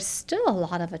 there's still a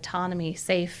lot of autonomy,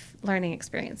 safe learning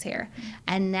experience here.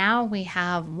 And now we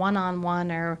have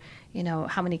one-on-one or,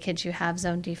 how many kids you have,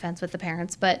 zone defense with the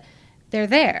parents. But they're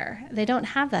there. They don't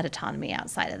have that autonomy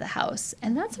outside of the house.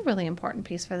 And that's a really important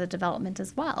piece for the development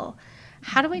as well.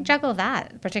 How do we juggle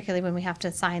that, particularly when we have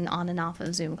to sign on and off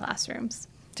of Zoom classrooms?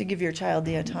 To give your child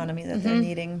the autonomy that they're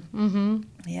needing. Mm-hmm.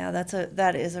 Yeah,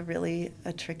 that is a really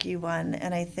tricky one.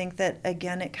 And I think that,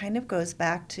 again, it kind of goes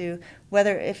back to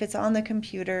whether if it's on the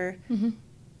computer,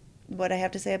 what I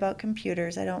have to say about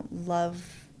computers, I don't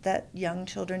love that young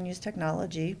children use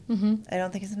technology. I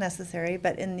don't think it's necessary.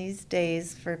 But in these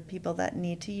days, for people that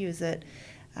need to use it,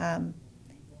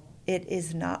 it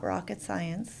is not rocket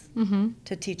science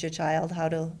to teach a child how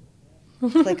to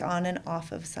click on and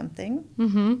off of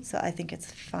something. So I think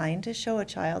it's fine to show a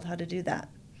child how to do that,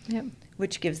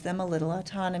 which gives them a little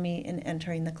autonomy in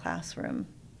entering the classroom,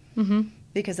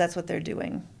 because that's what they're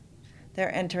doing.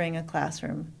 They're entering a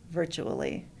classroom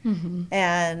virtually,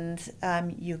 and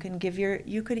you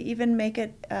could even make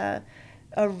it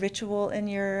a ritual in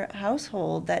your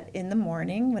household that in the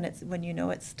morning when you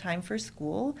know it's time for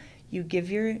school, you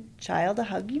give your child a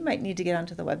hug. You might need to get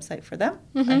onto the website for them.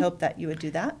 I hope that you would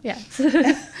do that. Yes.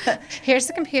 Here's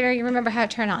the computer. You remember how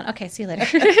to turn on. Okay, see you later.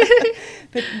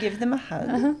 But give them a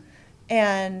hug.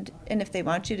 And if they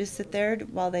want you to sit there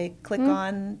while they click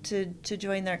on to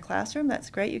join their classroom, that's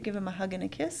great. You give them a hug and a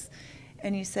kiss,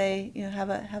 and you say, have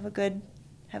a good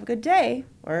day,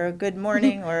 or a good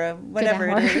morning, or whatever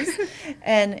it is,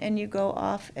 and you go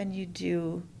off and you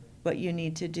do what you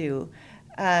need to do.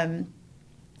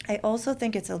 I also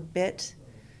think it's a bit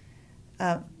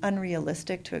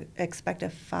unrealistic to expect a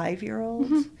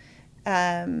 5-year-old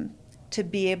to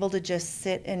be able to just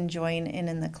sit and join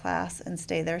in the class and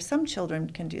stay there. Some children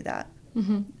can do that.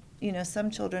 Some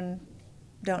children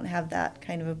don't have that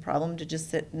kind of a problem to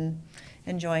just sit and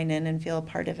join in and feel a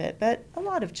part of it. But a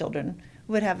lot of children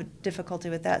would have difficulty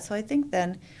with that. So I think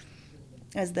then,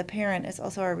 as the parent, it's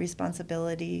also our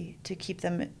responsibility to keep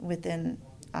them within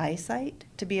eyesight,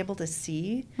 to be able to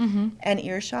see and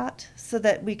earshot, so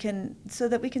that we can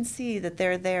see that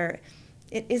they're there.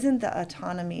 It isn't the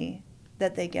autonomy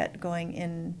that they get going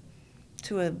in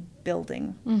to a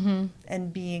building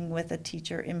and being with a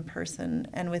teacher in person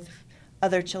and with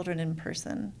other children in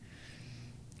person.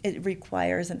 It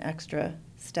requires an extra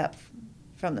step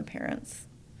from the parents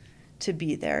to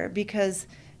be there, because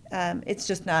it's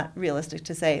just not realistic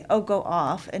to say, go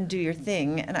off and do your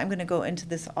thing, and I'm going to go into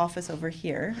this office over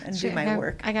here and do my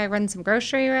work. I got to run some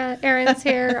grocery errands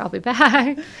here. I'll be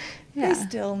back. They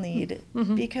still need,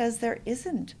 because there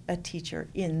isn't a teacher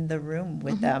in the room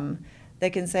with them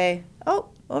that can say,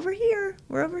 over here,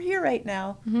 we're over here right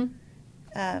now,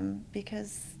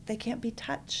 because they can't be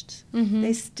touched.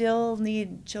 They still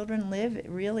need, children live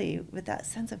really with that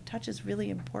sense of touch is really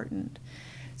important.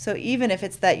 So even if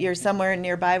it's that you're somewhere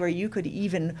nearby where you could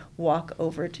even walk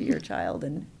over to your child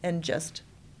and just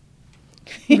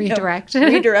redirect,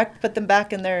 put them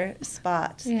back in their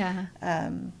spot. Yeah.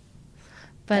 But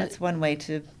that's one way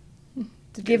to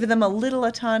give them a little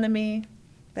autonomy.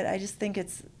 But I just think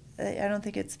I don't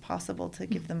think it's possible to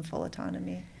give them full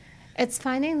autonomy. It's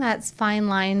finding that fine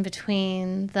line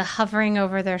between the hovering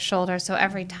over their shoulder, so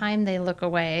every time they look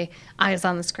away, eyes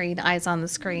on the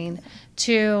screen,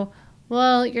 to,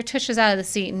 well, your tush is out of the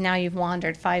seat and now you've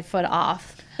wandered 5 foot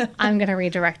off. I'm going to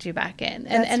redirect you back in.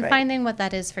 And finding what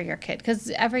that is for your kid, because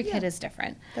every kid is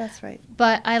different. That's right.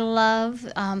 But I love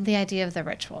the idea of the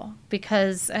ritual,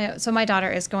 because so my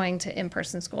daughter is going to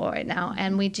in-person school right now,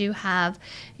 and we do have,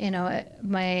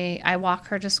 I walk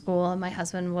her to school, and my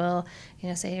husband will,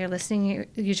 say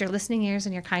use your listening ears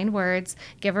and your kind words,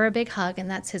 give her a big hug,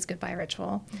 and that's his goodbye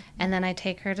ritual. And then I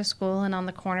take her to school, and on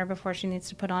the corner before she needs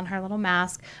to put on her little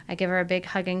mask, I give her a big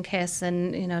hug and kiss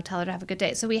and, tell her to have a good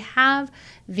day. So we have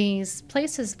these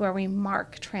places where we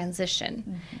mark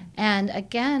transition. And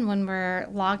again, when we're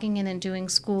logging in and doing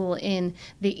school in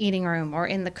the eating room or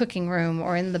in the cooking room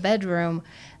or in the bedroom,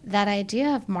 that idea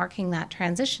of marking that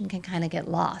transition can kind of get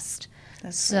lost.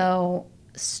 So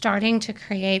starting to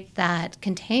create that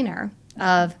container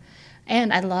of,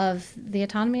 and I love the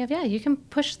autonomy of, you can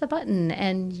push the button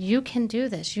and you can do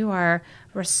this. You are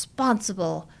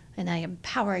responsible and I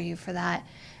empower you for that.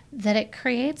 That it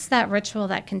creates that ritual,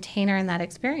 that container, and that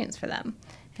experience for them.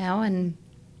 And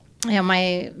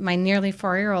my nearly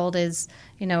 4-year-old is,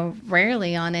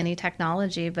 rarely on any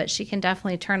technology, but she can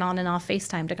definitely turn on and off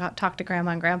FaceTime to talk to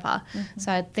Grandma and Grandpa.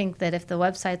 So I think that if the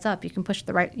website's up, you can push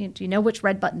the right, you know which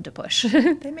red button to push.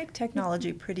 They make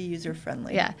technology pretty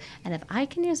user-friendly. Yeah, and if I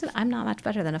can use it, I'm not much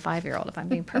better than a 5-year-old, if I'm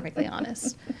being perfectly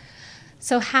honest.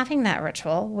 So having that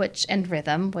ritual and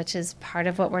rhythm, which is part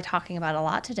of what we're talking about a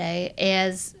lot today,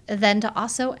 is then to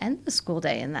also end the school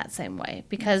day in that same way,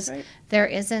 because there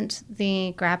isn't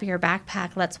the grab your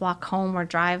backpack, let's walk home or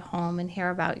drive home and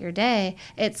hear about your day.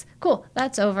 It's cool,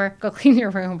 that's over, go clean your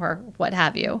room or what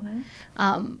have you.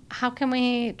 How can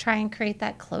we try and create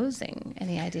that closing?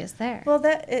 Any ideas there? Well,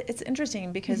 it's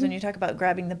interesting because when you talk about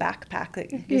grabbing the backpack,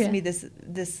 it gives me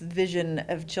this vision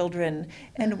of children,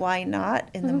 and why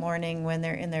not in the morning when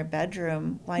they're in their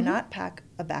bedroom, why not pack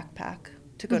a backpack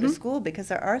to go to school? Because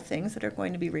there are things that are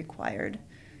going to be required,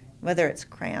 whether it's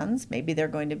crayons, maybe they're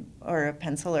going to, or a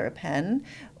pencil or a pen,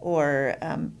 or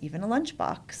even a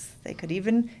lunchbox. They could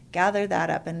even gather that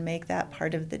up and make that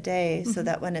part of the day so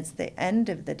that when it's the end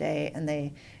of the day and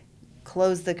they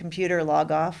close the computer, log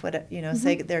off,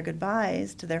 say their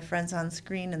goodbyes to their friends on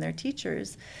screen and their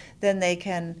teachers, then they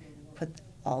can put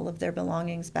all of their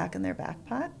belongings back in their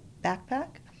backpack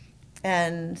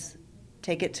and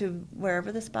take it to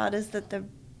wherever the spot is that the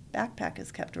backpack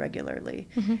is kept regularly.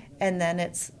 And then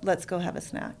it's, let's go have a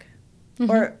snack,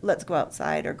 or let's go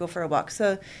outside or go for a walk.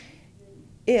 So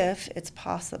if it's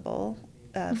possible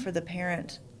for the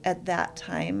parent at that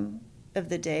time of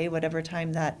the day, whatever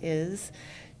time that is,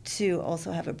 to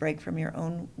also have a break from your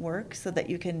own work so that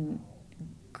you can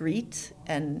greet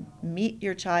and meet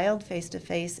your child face to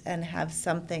face and have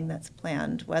something that's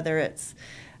planned, whether it's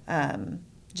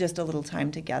just a little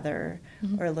time together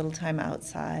or a little time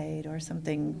outside or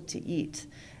something to eat.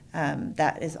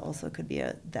 That is also could be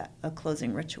a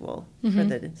closing ritual for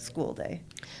the school day.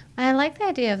 I like the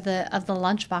idea of the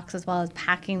lunchbox as well as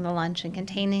packing the lunch and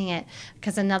containing it,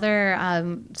 because another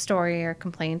story or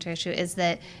complaint or issue is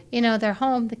that, they're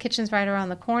home, the kitchen's right around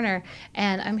the corner,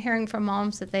 and I'm hearing from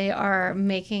moms that they are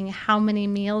making how many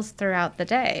meals throughout the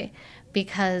day,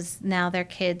 because now their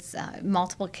kids,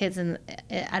 multiple kids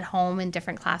at home in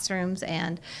different classrooms,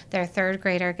 and their third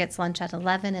grader gets lunch at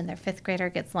 11 and their fifth grader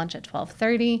gets lunch at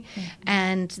 12:30,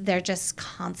 and they're just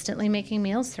constantly making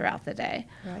meals throughout the day.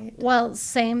 Right. Well,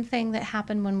 same thing that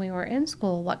happened when we were in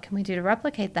school. What can we do to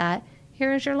replicate that?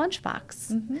 Here is your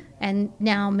lunchbox. And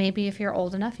now maybe if you're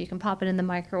old enough, you can pop it in the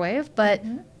microwave, but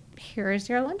here is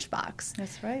your lunchbox.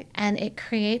 That's right. And it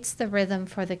creates the rhythm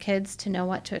for the kids to know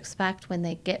what to expect when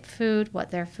they get food, what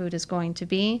their food is going to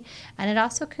be. And it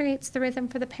also creates the rhythm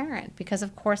for the parent, because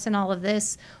of course in all of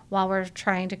this, while we're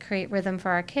trying to create rhythm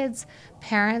for our kids,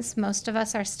 parents, most of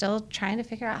us are still trying to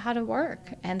figure out how to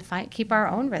work and keep our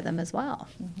own rhythm as well.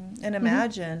 And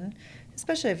imagine,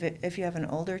 especially if you have an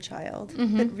older child,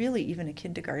 but really even a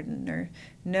kindergartner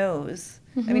knows.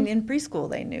 I mean, in preschool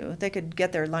they knew. They could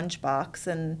get their lunchbox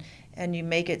and you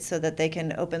make it so that they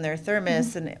can open their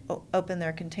thermos and open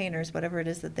their containers, whatever it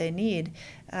is that they need.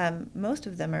 Most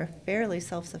of them are fairly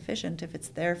self-sufficient if it's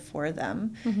there for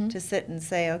them to sit and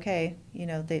say, okay,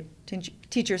 the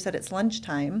teacher said it's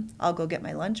lunchtime, I'll go get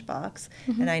my lunchbox,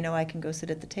 and I know I can go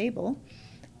sit at the table,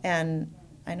 and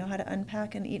I know how to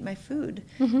unpack and eat my food.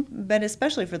 But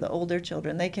especially for the older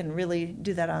children, they can really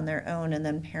do that on their own, and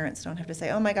then parents don't have to say,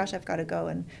 oh my gosh, I've got to go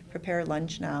and prepare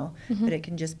lunch now. But it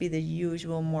can just be the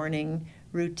usual morning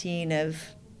routine of,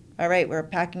 all right, we're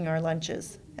packing our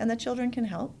lunches. And the children can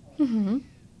help.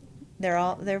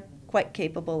 They're quite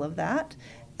capable of that.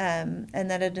 And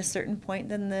then at a certain point,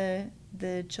 then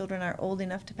the children are old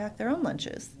enough to pack their own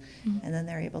lunches, and then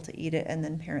they're able to eat it, and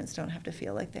then parents don't have to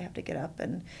feel like they have to get up,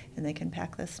 and they can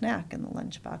pack the snack in the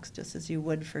lunchbox just as you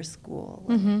would for school.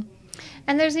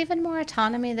 And there's even more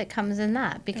autonomy that comes in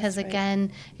that, because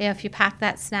again, if you pack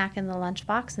that snack in the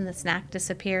lunchbox and the snack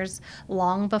disappears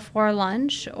long before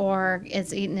lunch or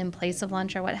is eaten in place of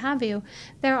lunch or what have you,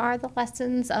 there are the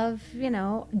lessons of,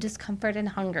 discomfort and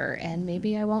hunger, and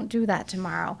maybe I won't do that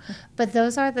tomorrow. But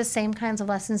those are the same kinds of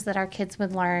lessons that our kids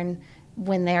would learn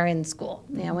when they're in school,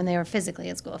 when they were physically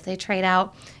in school. If they trade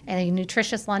out a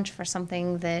nutritious lunch for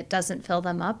something that doesn't fill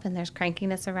them up and there's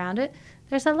crankiness around it,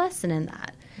 there's a lesson in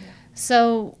that.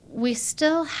 So we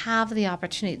still have the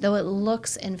opportunity, though it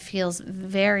looks and feels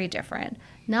very different.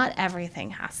 Not everything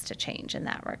has to change in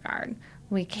that regard.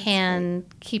 We can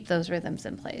keep those rhythms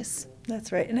in place.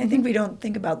 That's right. And I think we don't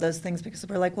think about those things because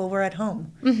we're like, well, we're at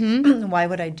home. Why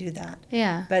would I do that?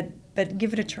 Yeah. But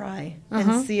give it a try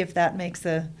and see if that makes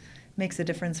a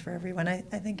difference for everyone. I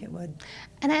think it would.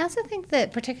 And I also think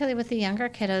that particularly with the younger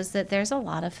kiddos that there's a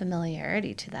lot of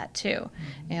familiarity to that too.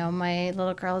 My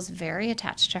little girl is very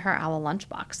attached to her OWL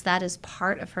lunchbox. That is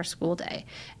part of her school day.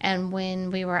 And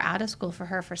when we were out of school for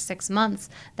her for 6 months,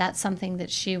 that's something that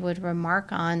she would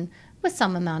remark on with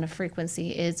some amount of frequency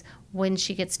is when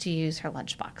she gets to use her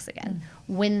lunchbox again,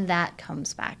 when that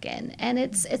comes back in. And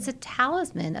it's a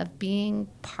talisman of being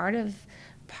part of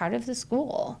part of the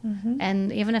school.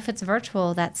 And even if it's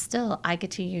virtual, that's still, I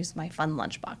get to use my fun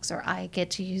lunchbox, or I get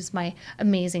to use my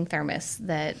amazing thermos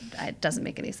that it doesn't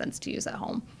make any sense to use at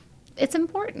home. It's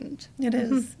important. It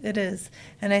is. It is.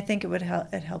 And I think it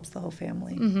helps the whole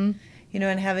family. You know,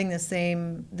 and having the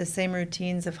same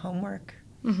routines of homework.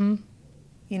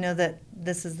 You know, that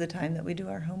this is the time that we do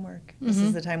our homework. This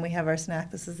is the time we have our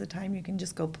snack. This is the time you can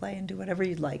just go play and do whatever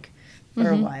you'd like for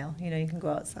a while. You know, you can go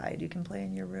outside. You can play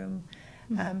in your room.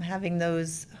 Having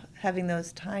those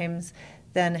times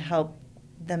then help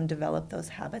them develop those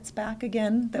habits back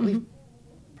again that we've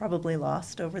probably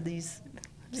lost over these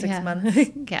 6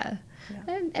 months. Yeah.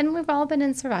 And we've all been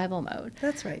in survival mode.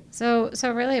 That's right. So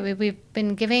really, we've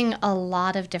been giving a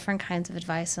lot of different kinds of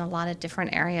advice in a lot of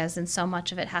different areas, and so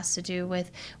much of it has to do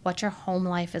with what your home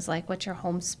life is like, what your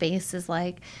home space is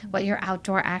like, what your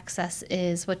outdoor access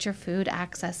is, what your food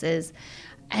access is.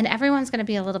 And everyone's going to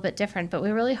be a little bit different, but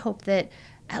we really hope that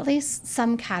at least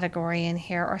some category in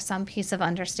here or some piece of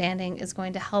understanding is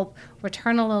going to help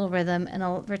return a little rhythm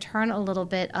and return a little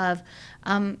bit of,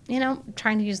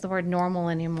 trying to use the word normal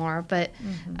anymore, but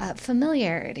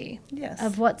familiarity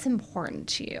of what's important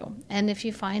to you. And if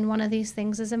you find one of these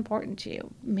things is important to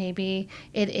you, maybe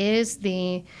it is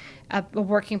a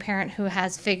working parent who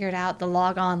has figured out the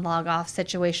log on, log off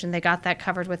situation. They got that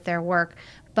covered with their work,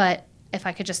 but if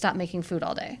I could just stop making food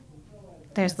all day.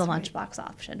 There's the lunchbox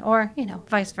option, or,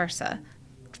 vice versa.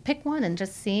 Pick one and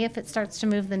just see if it starts to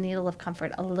move the needle of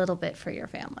comfort a little bit for your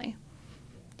family.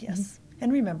 Yes.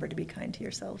 And remember to be kind to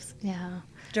yourselves. Yeah.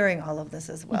 During all of this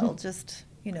as well. Just,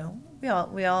 we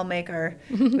all make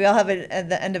we all have it at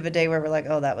the end of a day where we're like,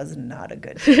 oh, that was not a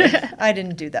good day. I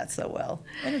didn't do that so well.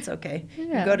 And it's okay.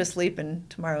 Yeah. You go to sleep and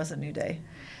tomorrow's a new day.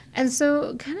 And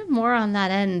so kind of more on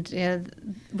that end,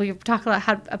 we talk about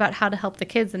how to help the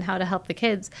kids and how to help the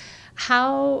kids.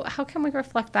 How can we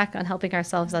reflect back on helping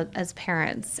ourselves as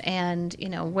parents, and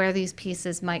where these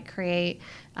pieces might create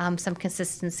some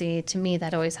consistency? To me,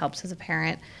 that always helps as a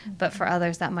parent, but for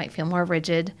others that might feel more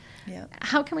rigid. Yeah.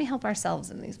 How can we help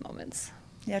ourselves in these moments?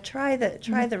 Yeah, try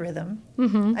the rhythm.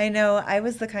 I know I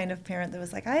was the kind of parent that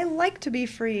was like, I like to be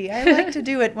free. I like to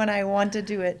do it when I want to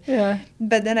do it. Yeah.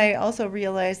 But then I also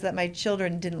realized that my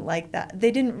children didn't like that. They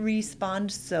didn't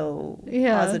respond so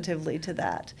positively to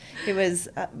that. It was,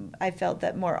 I felt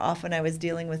that more often I was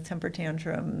dealing with temper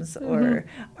tantrums or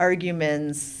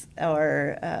arguments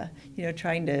or,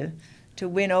 trying to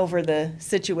win over the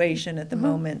situation at the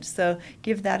moment. So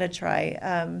give that a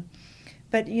try.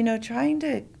 But,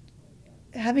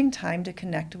 having time to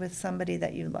connect with somebody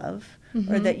that you love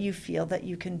or that you feel that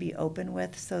you can be open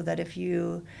with, so that if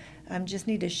you just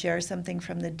need to share something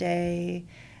from the day,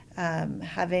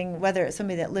 having, whether it's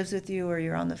somebody that lives with you or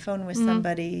you're on the phone with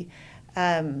somebody,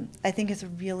 I think it's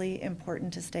really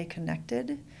important to stay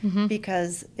connected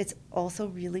because it's also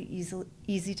really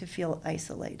easy to feel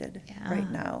isolated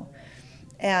right now.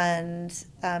 And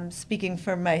speaking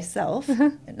for myself,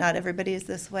 not everybody is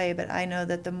this way, but I know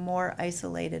that the more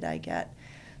isolated I get,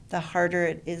 the harder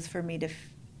it is for me to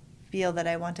feel that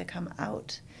I want to come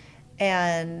out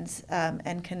and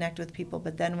connect with people.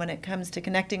 But then when it comes to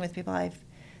connecting with people,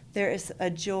 there is a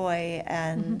joy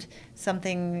and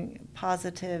something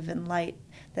positive and light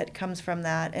that comes from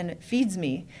that, and it feeds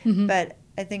me. But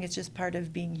I think it's just part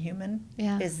of being human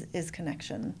is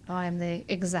connection. Oh, I'm the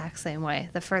exact same way.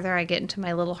 The further I get into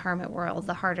my little hermit world,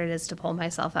 the harder it is to pull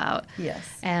myself out. Yes.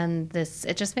 And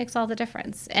it just makes all the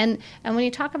difference. And when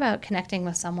you talk about connecting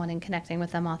with someone and connecting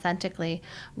with them authentically,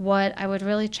 what I would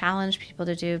really challenge people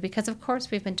to do, because of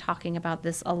course we've been talking about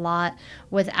this a lot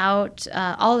without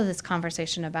all of this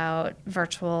conversation about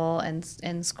virtual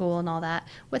and school and all that,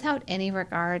 without any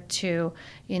regard to,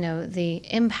 the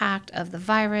impact of the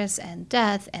virus and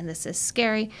death, and this is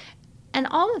scary, and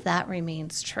all of that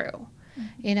remains true.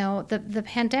 The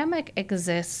pandemic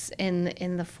exists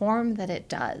in the form that it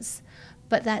does,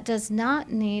 but that does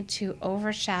not need to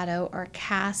overshadow or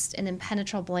cast an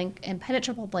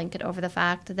impenetrable blanket over the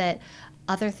fact that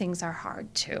other things are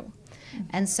hard too.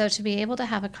 And so to be able to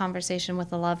have a conversation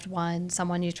with a loved one,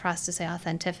 someone you trust, to say wow,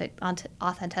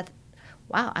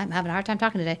 I'm having a hard time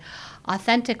talking today,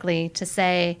 authentically, to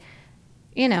say,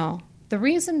 the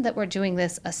reason that we're doing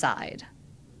this aside,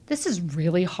 this is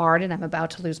really hard and I'm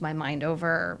about to lose my mind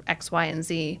over X, Y, and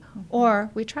Z.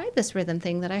 Or we tried this rhythm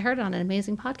thing that I heard on an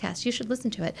amazing podcast. You should listen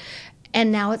to it.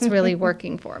 And now it's really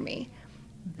working for me.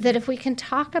 That if we can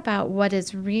talk about what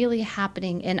is really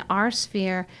happening in our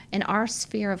sphere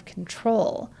of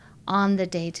control on the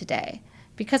day-to-day.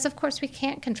 Because, of course, we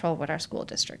can't control what our school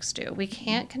districts do. We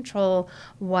can't control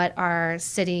what our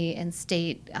city and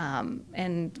state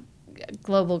and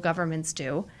global governments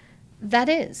do. That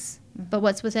is. But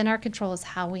what's within our control is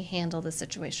how we handle the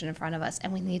situation in front of us.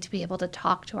 And we need to be able to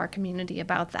talk to our community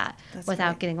about that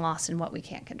without getting lost in what we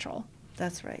can't control.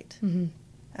 That's right.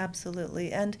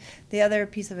 Absolutely. And the other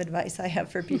piece of advice I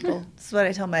have for people, this is what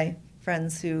I tell my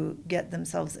friends who get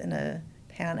themselves in a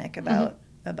panic about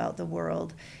the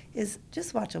world, is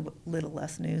just watch a little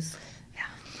less news.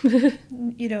 Yeah.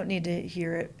 You don't need to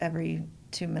hear it every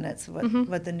 2 minutes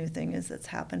what the new thing is that's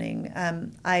happening.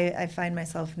 I find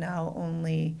myself now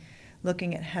only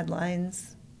looking at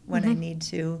headlines when I need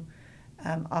to,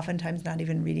 oftentimes not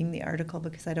even reading the article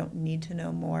because I don't need to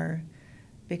know more,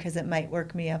 because it might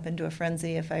work me up into a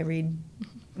frenzy if I read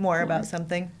more about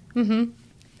something.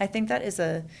 I think that is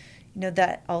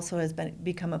that also has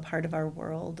become a part of our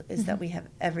world, is that we have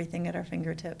everything at our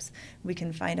fingertips. We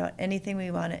can find out anything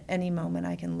we want at any moment.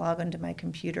 I can log onto my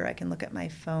computer. I can look at my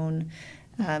phone.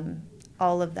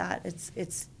 All of that,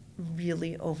 it's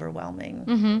really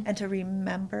overwhelming. And to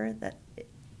remember that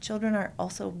children are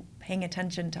also paying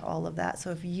attention to all of that.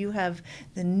 So if you have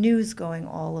the news going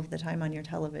all of the time on your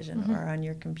television or on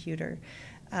your computer,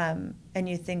 and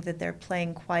you think that they're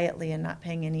playing quietly and not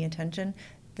paying any attention,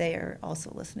 they are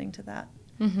also listening to that.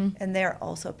 And they're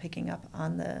also picking up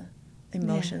on the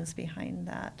emotions behind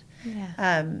that.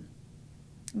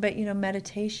 But,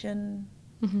 meditation,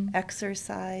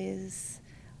 exercise,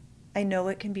 I know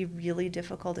it can be really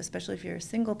difficult, especially if you're a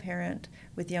single parent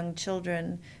with young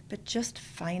children, but just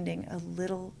finding a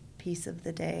little piece of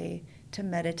the day to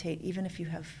meditate, even if you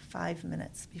have 5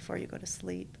 minutes before you go to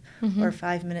sleep, or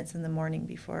 5 minutes in the morning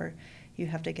before you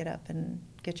have to get up and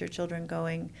get your children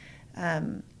going.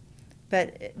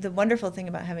 But the wonderful thing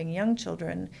about having young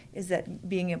children is that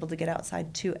being able to get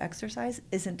outside to exercise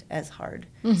isn't as hard.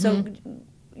 So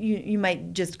you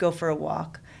might just go for a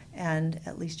walk, and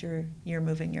at least you're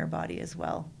moving your body as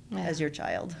well as your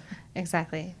child.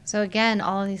 Exactly. So again,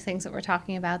 all of these things that we're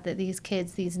talking about, that these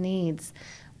kids, these needs,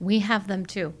 we have them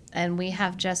too. And we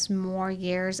have just more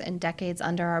years and decades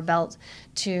under our belt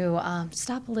to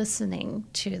stop listening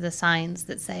to the signs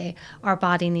that say our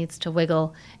body needs to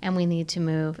wiggle and we need to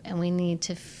move and we need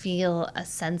to feel a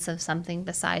sense of something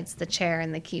besides the chair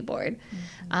and the keyboard.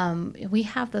 We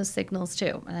have those signals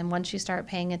too. And then once you start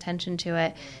paying attention to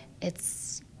it,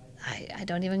 it's, I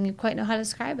don't even quite know how to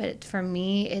describe it. For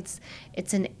me,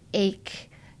 it's an ache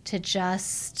to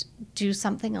just do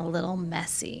something a little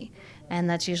messy. And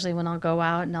that's usually when I'll go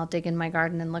out and I'll dig in my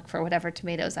garden and look for whatever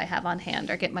tomatoes I have on hand,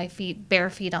 or get my bare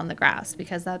feet on the grass,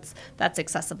 because that's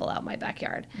accessible out my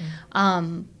backyard.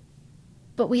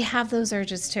 But we have those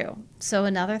urges too. So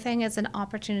another thing is an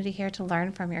opportunity here to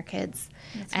learn from your kids.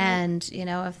 That's right. And,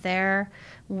 if they're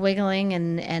wiggling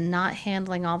and not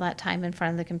handling all that time in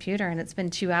front of the computer and it's been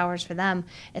 2 hours for them,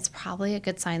 it's probably a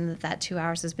good sign that 2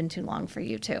 hours has been too long for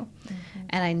you too.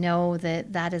 And I know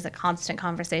that is a constant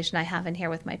conversation I have in here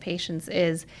with my patients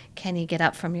is, can you get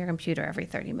up from your computer every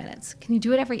 30 minutes? Can you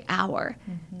do it every hour?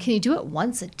 Can you do it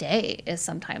once a day is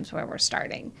sometimes where we're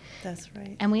starting. That's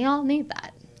right. And we all need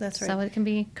that. That's right. So it can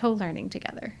be co-learning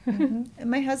together. And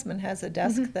my husband has a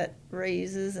desk that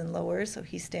raises and lowers, so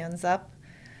he stands up.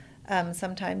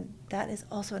 Sometimes that is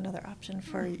also another option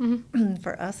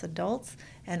for us adults,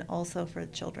 and also for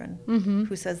children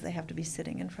who says they have to be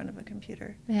sitting in front of a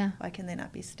computer. Why can they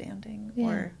not be standing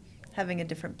or having a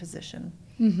different position?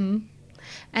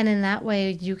 And in that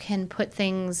way, you can put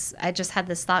things, I just had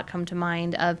this thought come to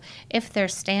mind of, if they're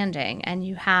standing and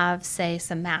you have, say,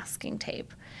 some masking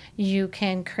tape, you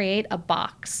can create a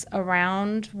box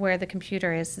around where the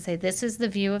computer is to say, this is the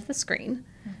view of the screen,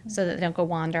 so that they don't go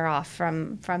wander off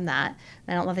from that. And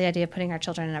I don't love the idea of putting our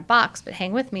children in a box, but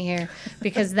hang with me here,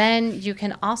 because then you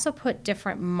can also put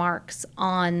different marks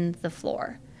on the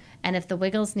floor. And if the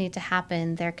wiggles need to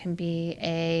happen, there can be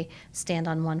a stand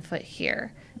on one foot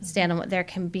here. There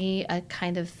can be a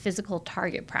kind of physical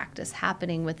target practice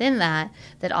happening within that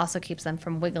also keeps them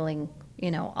from wiggling,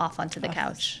 off onto the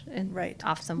couch and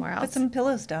off somewhere else. Put some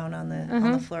pillows down on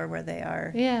the floor where they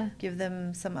are. Give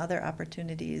them some other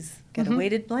opportunities. Get a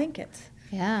weighted blanket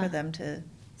for them to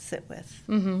sit with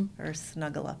or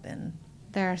snuggle up in.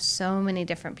 There are so many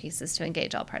different pieces to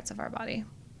engage all parts of our body.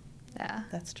 Yeah.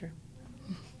 That's true.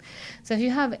 So if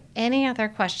you have any other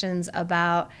questions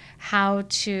about how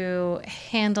to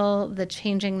handle the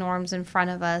changing norms in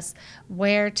front of us,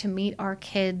 where to meet our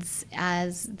kids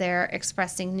as they're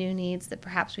expressing new needs that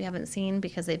perhaps we haven't seen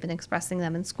because they've been expressing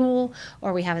them in school,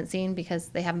 or we haven't seen because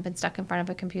they haven't been stuck in front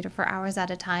of a computer for hours at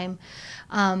a time,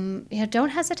 don't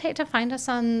hesitate to find us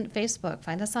on Facebook,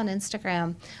 find us on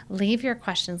Instagram, leave your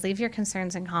questions, leave your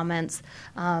concerns and comments.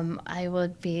 I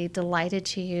would be delighted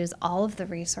to use all of the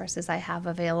resources I have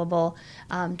available available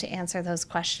to answer those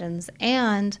questions.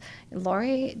 And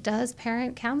Lori does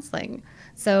parent counseling.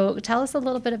 So tell us a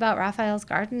little bit about Raphael's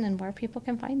Garden and where people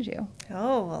can find you.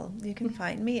 Oh, well, you can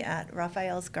find me at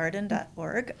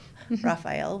raphaelsgarden.org,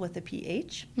 Raphael with a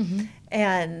PH.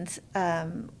 And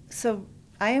so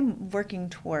I am working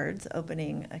towards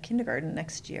opening a kindergarten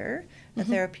next year, a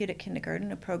therapeutic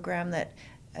kindergarten, a program that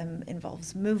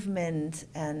involves movement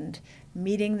and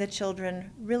meeting the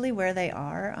children really where they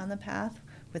are on the path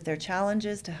with their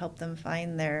challenges to help them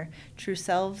find their true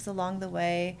selves along the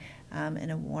way in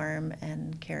a warm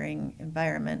and caring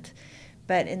environment.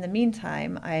 But in the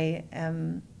meantime, I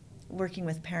am working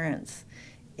with parents.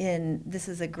 This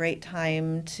is a great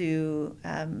time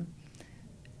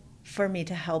for me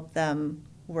to help them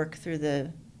work through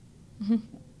the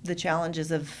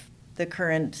challenges of the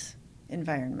current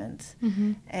environment.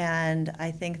 And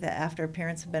I think that after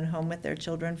parents have been home with their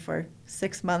children for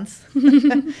 6 months,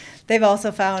 they've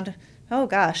also found, oh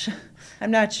gosh,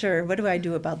 I'm not sure, what do I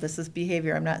do about this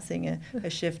behavior? I'm not seeing a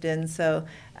shift in. So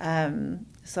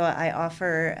I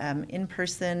offer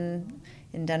in-person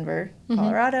in Denver,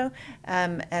 Colorado,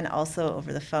 and also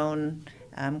over the phone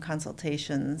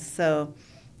consultations. So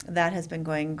that has been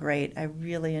going great. I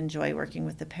really enjoy working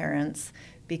with the parents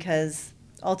because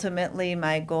ultimately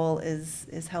my goal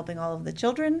is helping all of the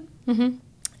children.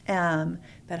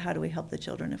 But how do we help the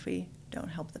children if we don't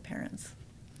help the parents?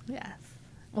 Yes.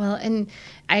 Well, and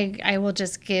I will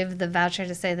just give the voucher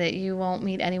to say that you won't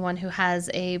meet anyone who has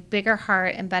a bigger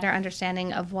heart and better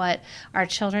understanding of what our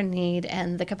children need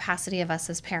and the capacity of us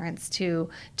as parents to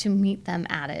meet them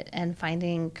at it and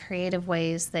finding creative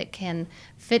ways that can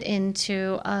fit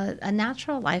into a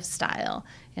natural lifestyle.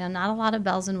 You know, not a lot of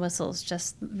bells and whistles,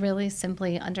 just really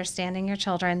simply understanding your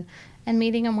children and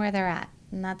meeting them where they're at.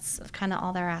 And that's kind of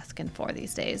all they're asking for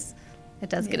these days. It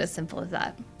does get as simple as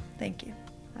that. Thank you.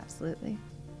 Absolutely.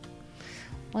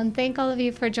 Well, and thank all of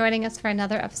you for joining us for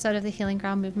another episode of the Healing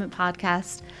Ground Movement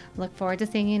podcast. Look forward to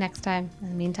seeing you next time. In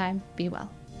the meantime, be well.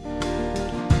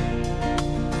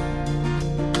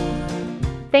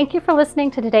 Thank you for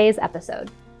listening to today's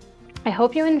episode. I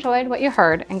hope you enjoyed what you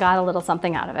heard and got a little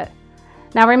something out of it.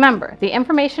 Now remember, the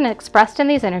information expressed in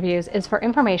these interviews is for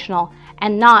informational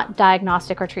and not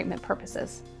diagnostic or treatment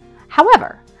purposes.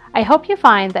 However, I hope you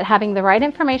find that having the right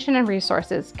information and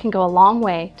resources can go a long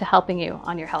way to helping you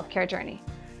on your healthcare journey.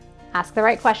 Ask the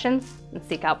right questions and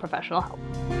seek out professional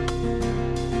help.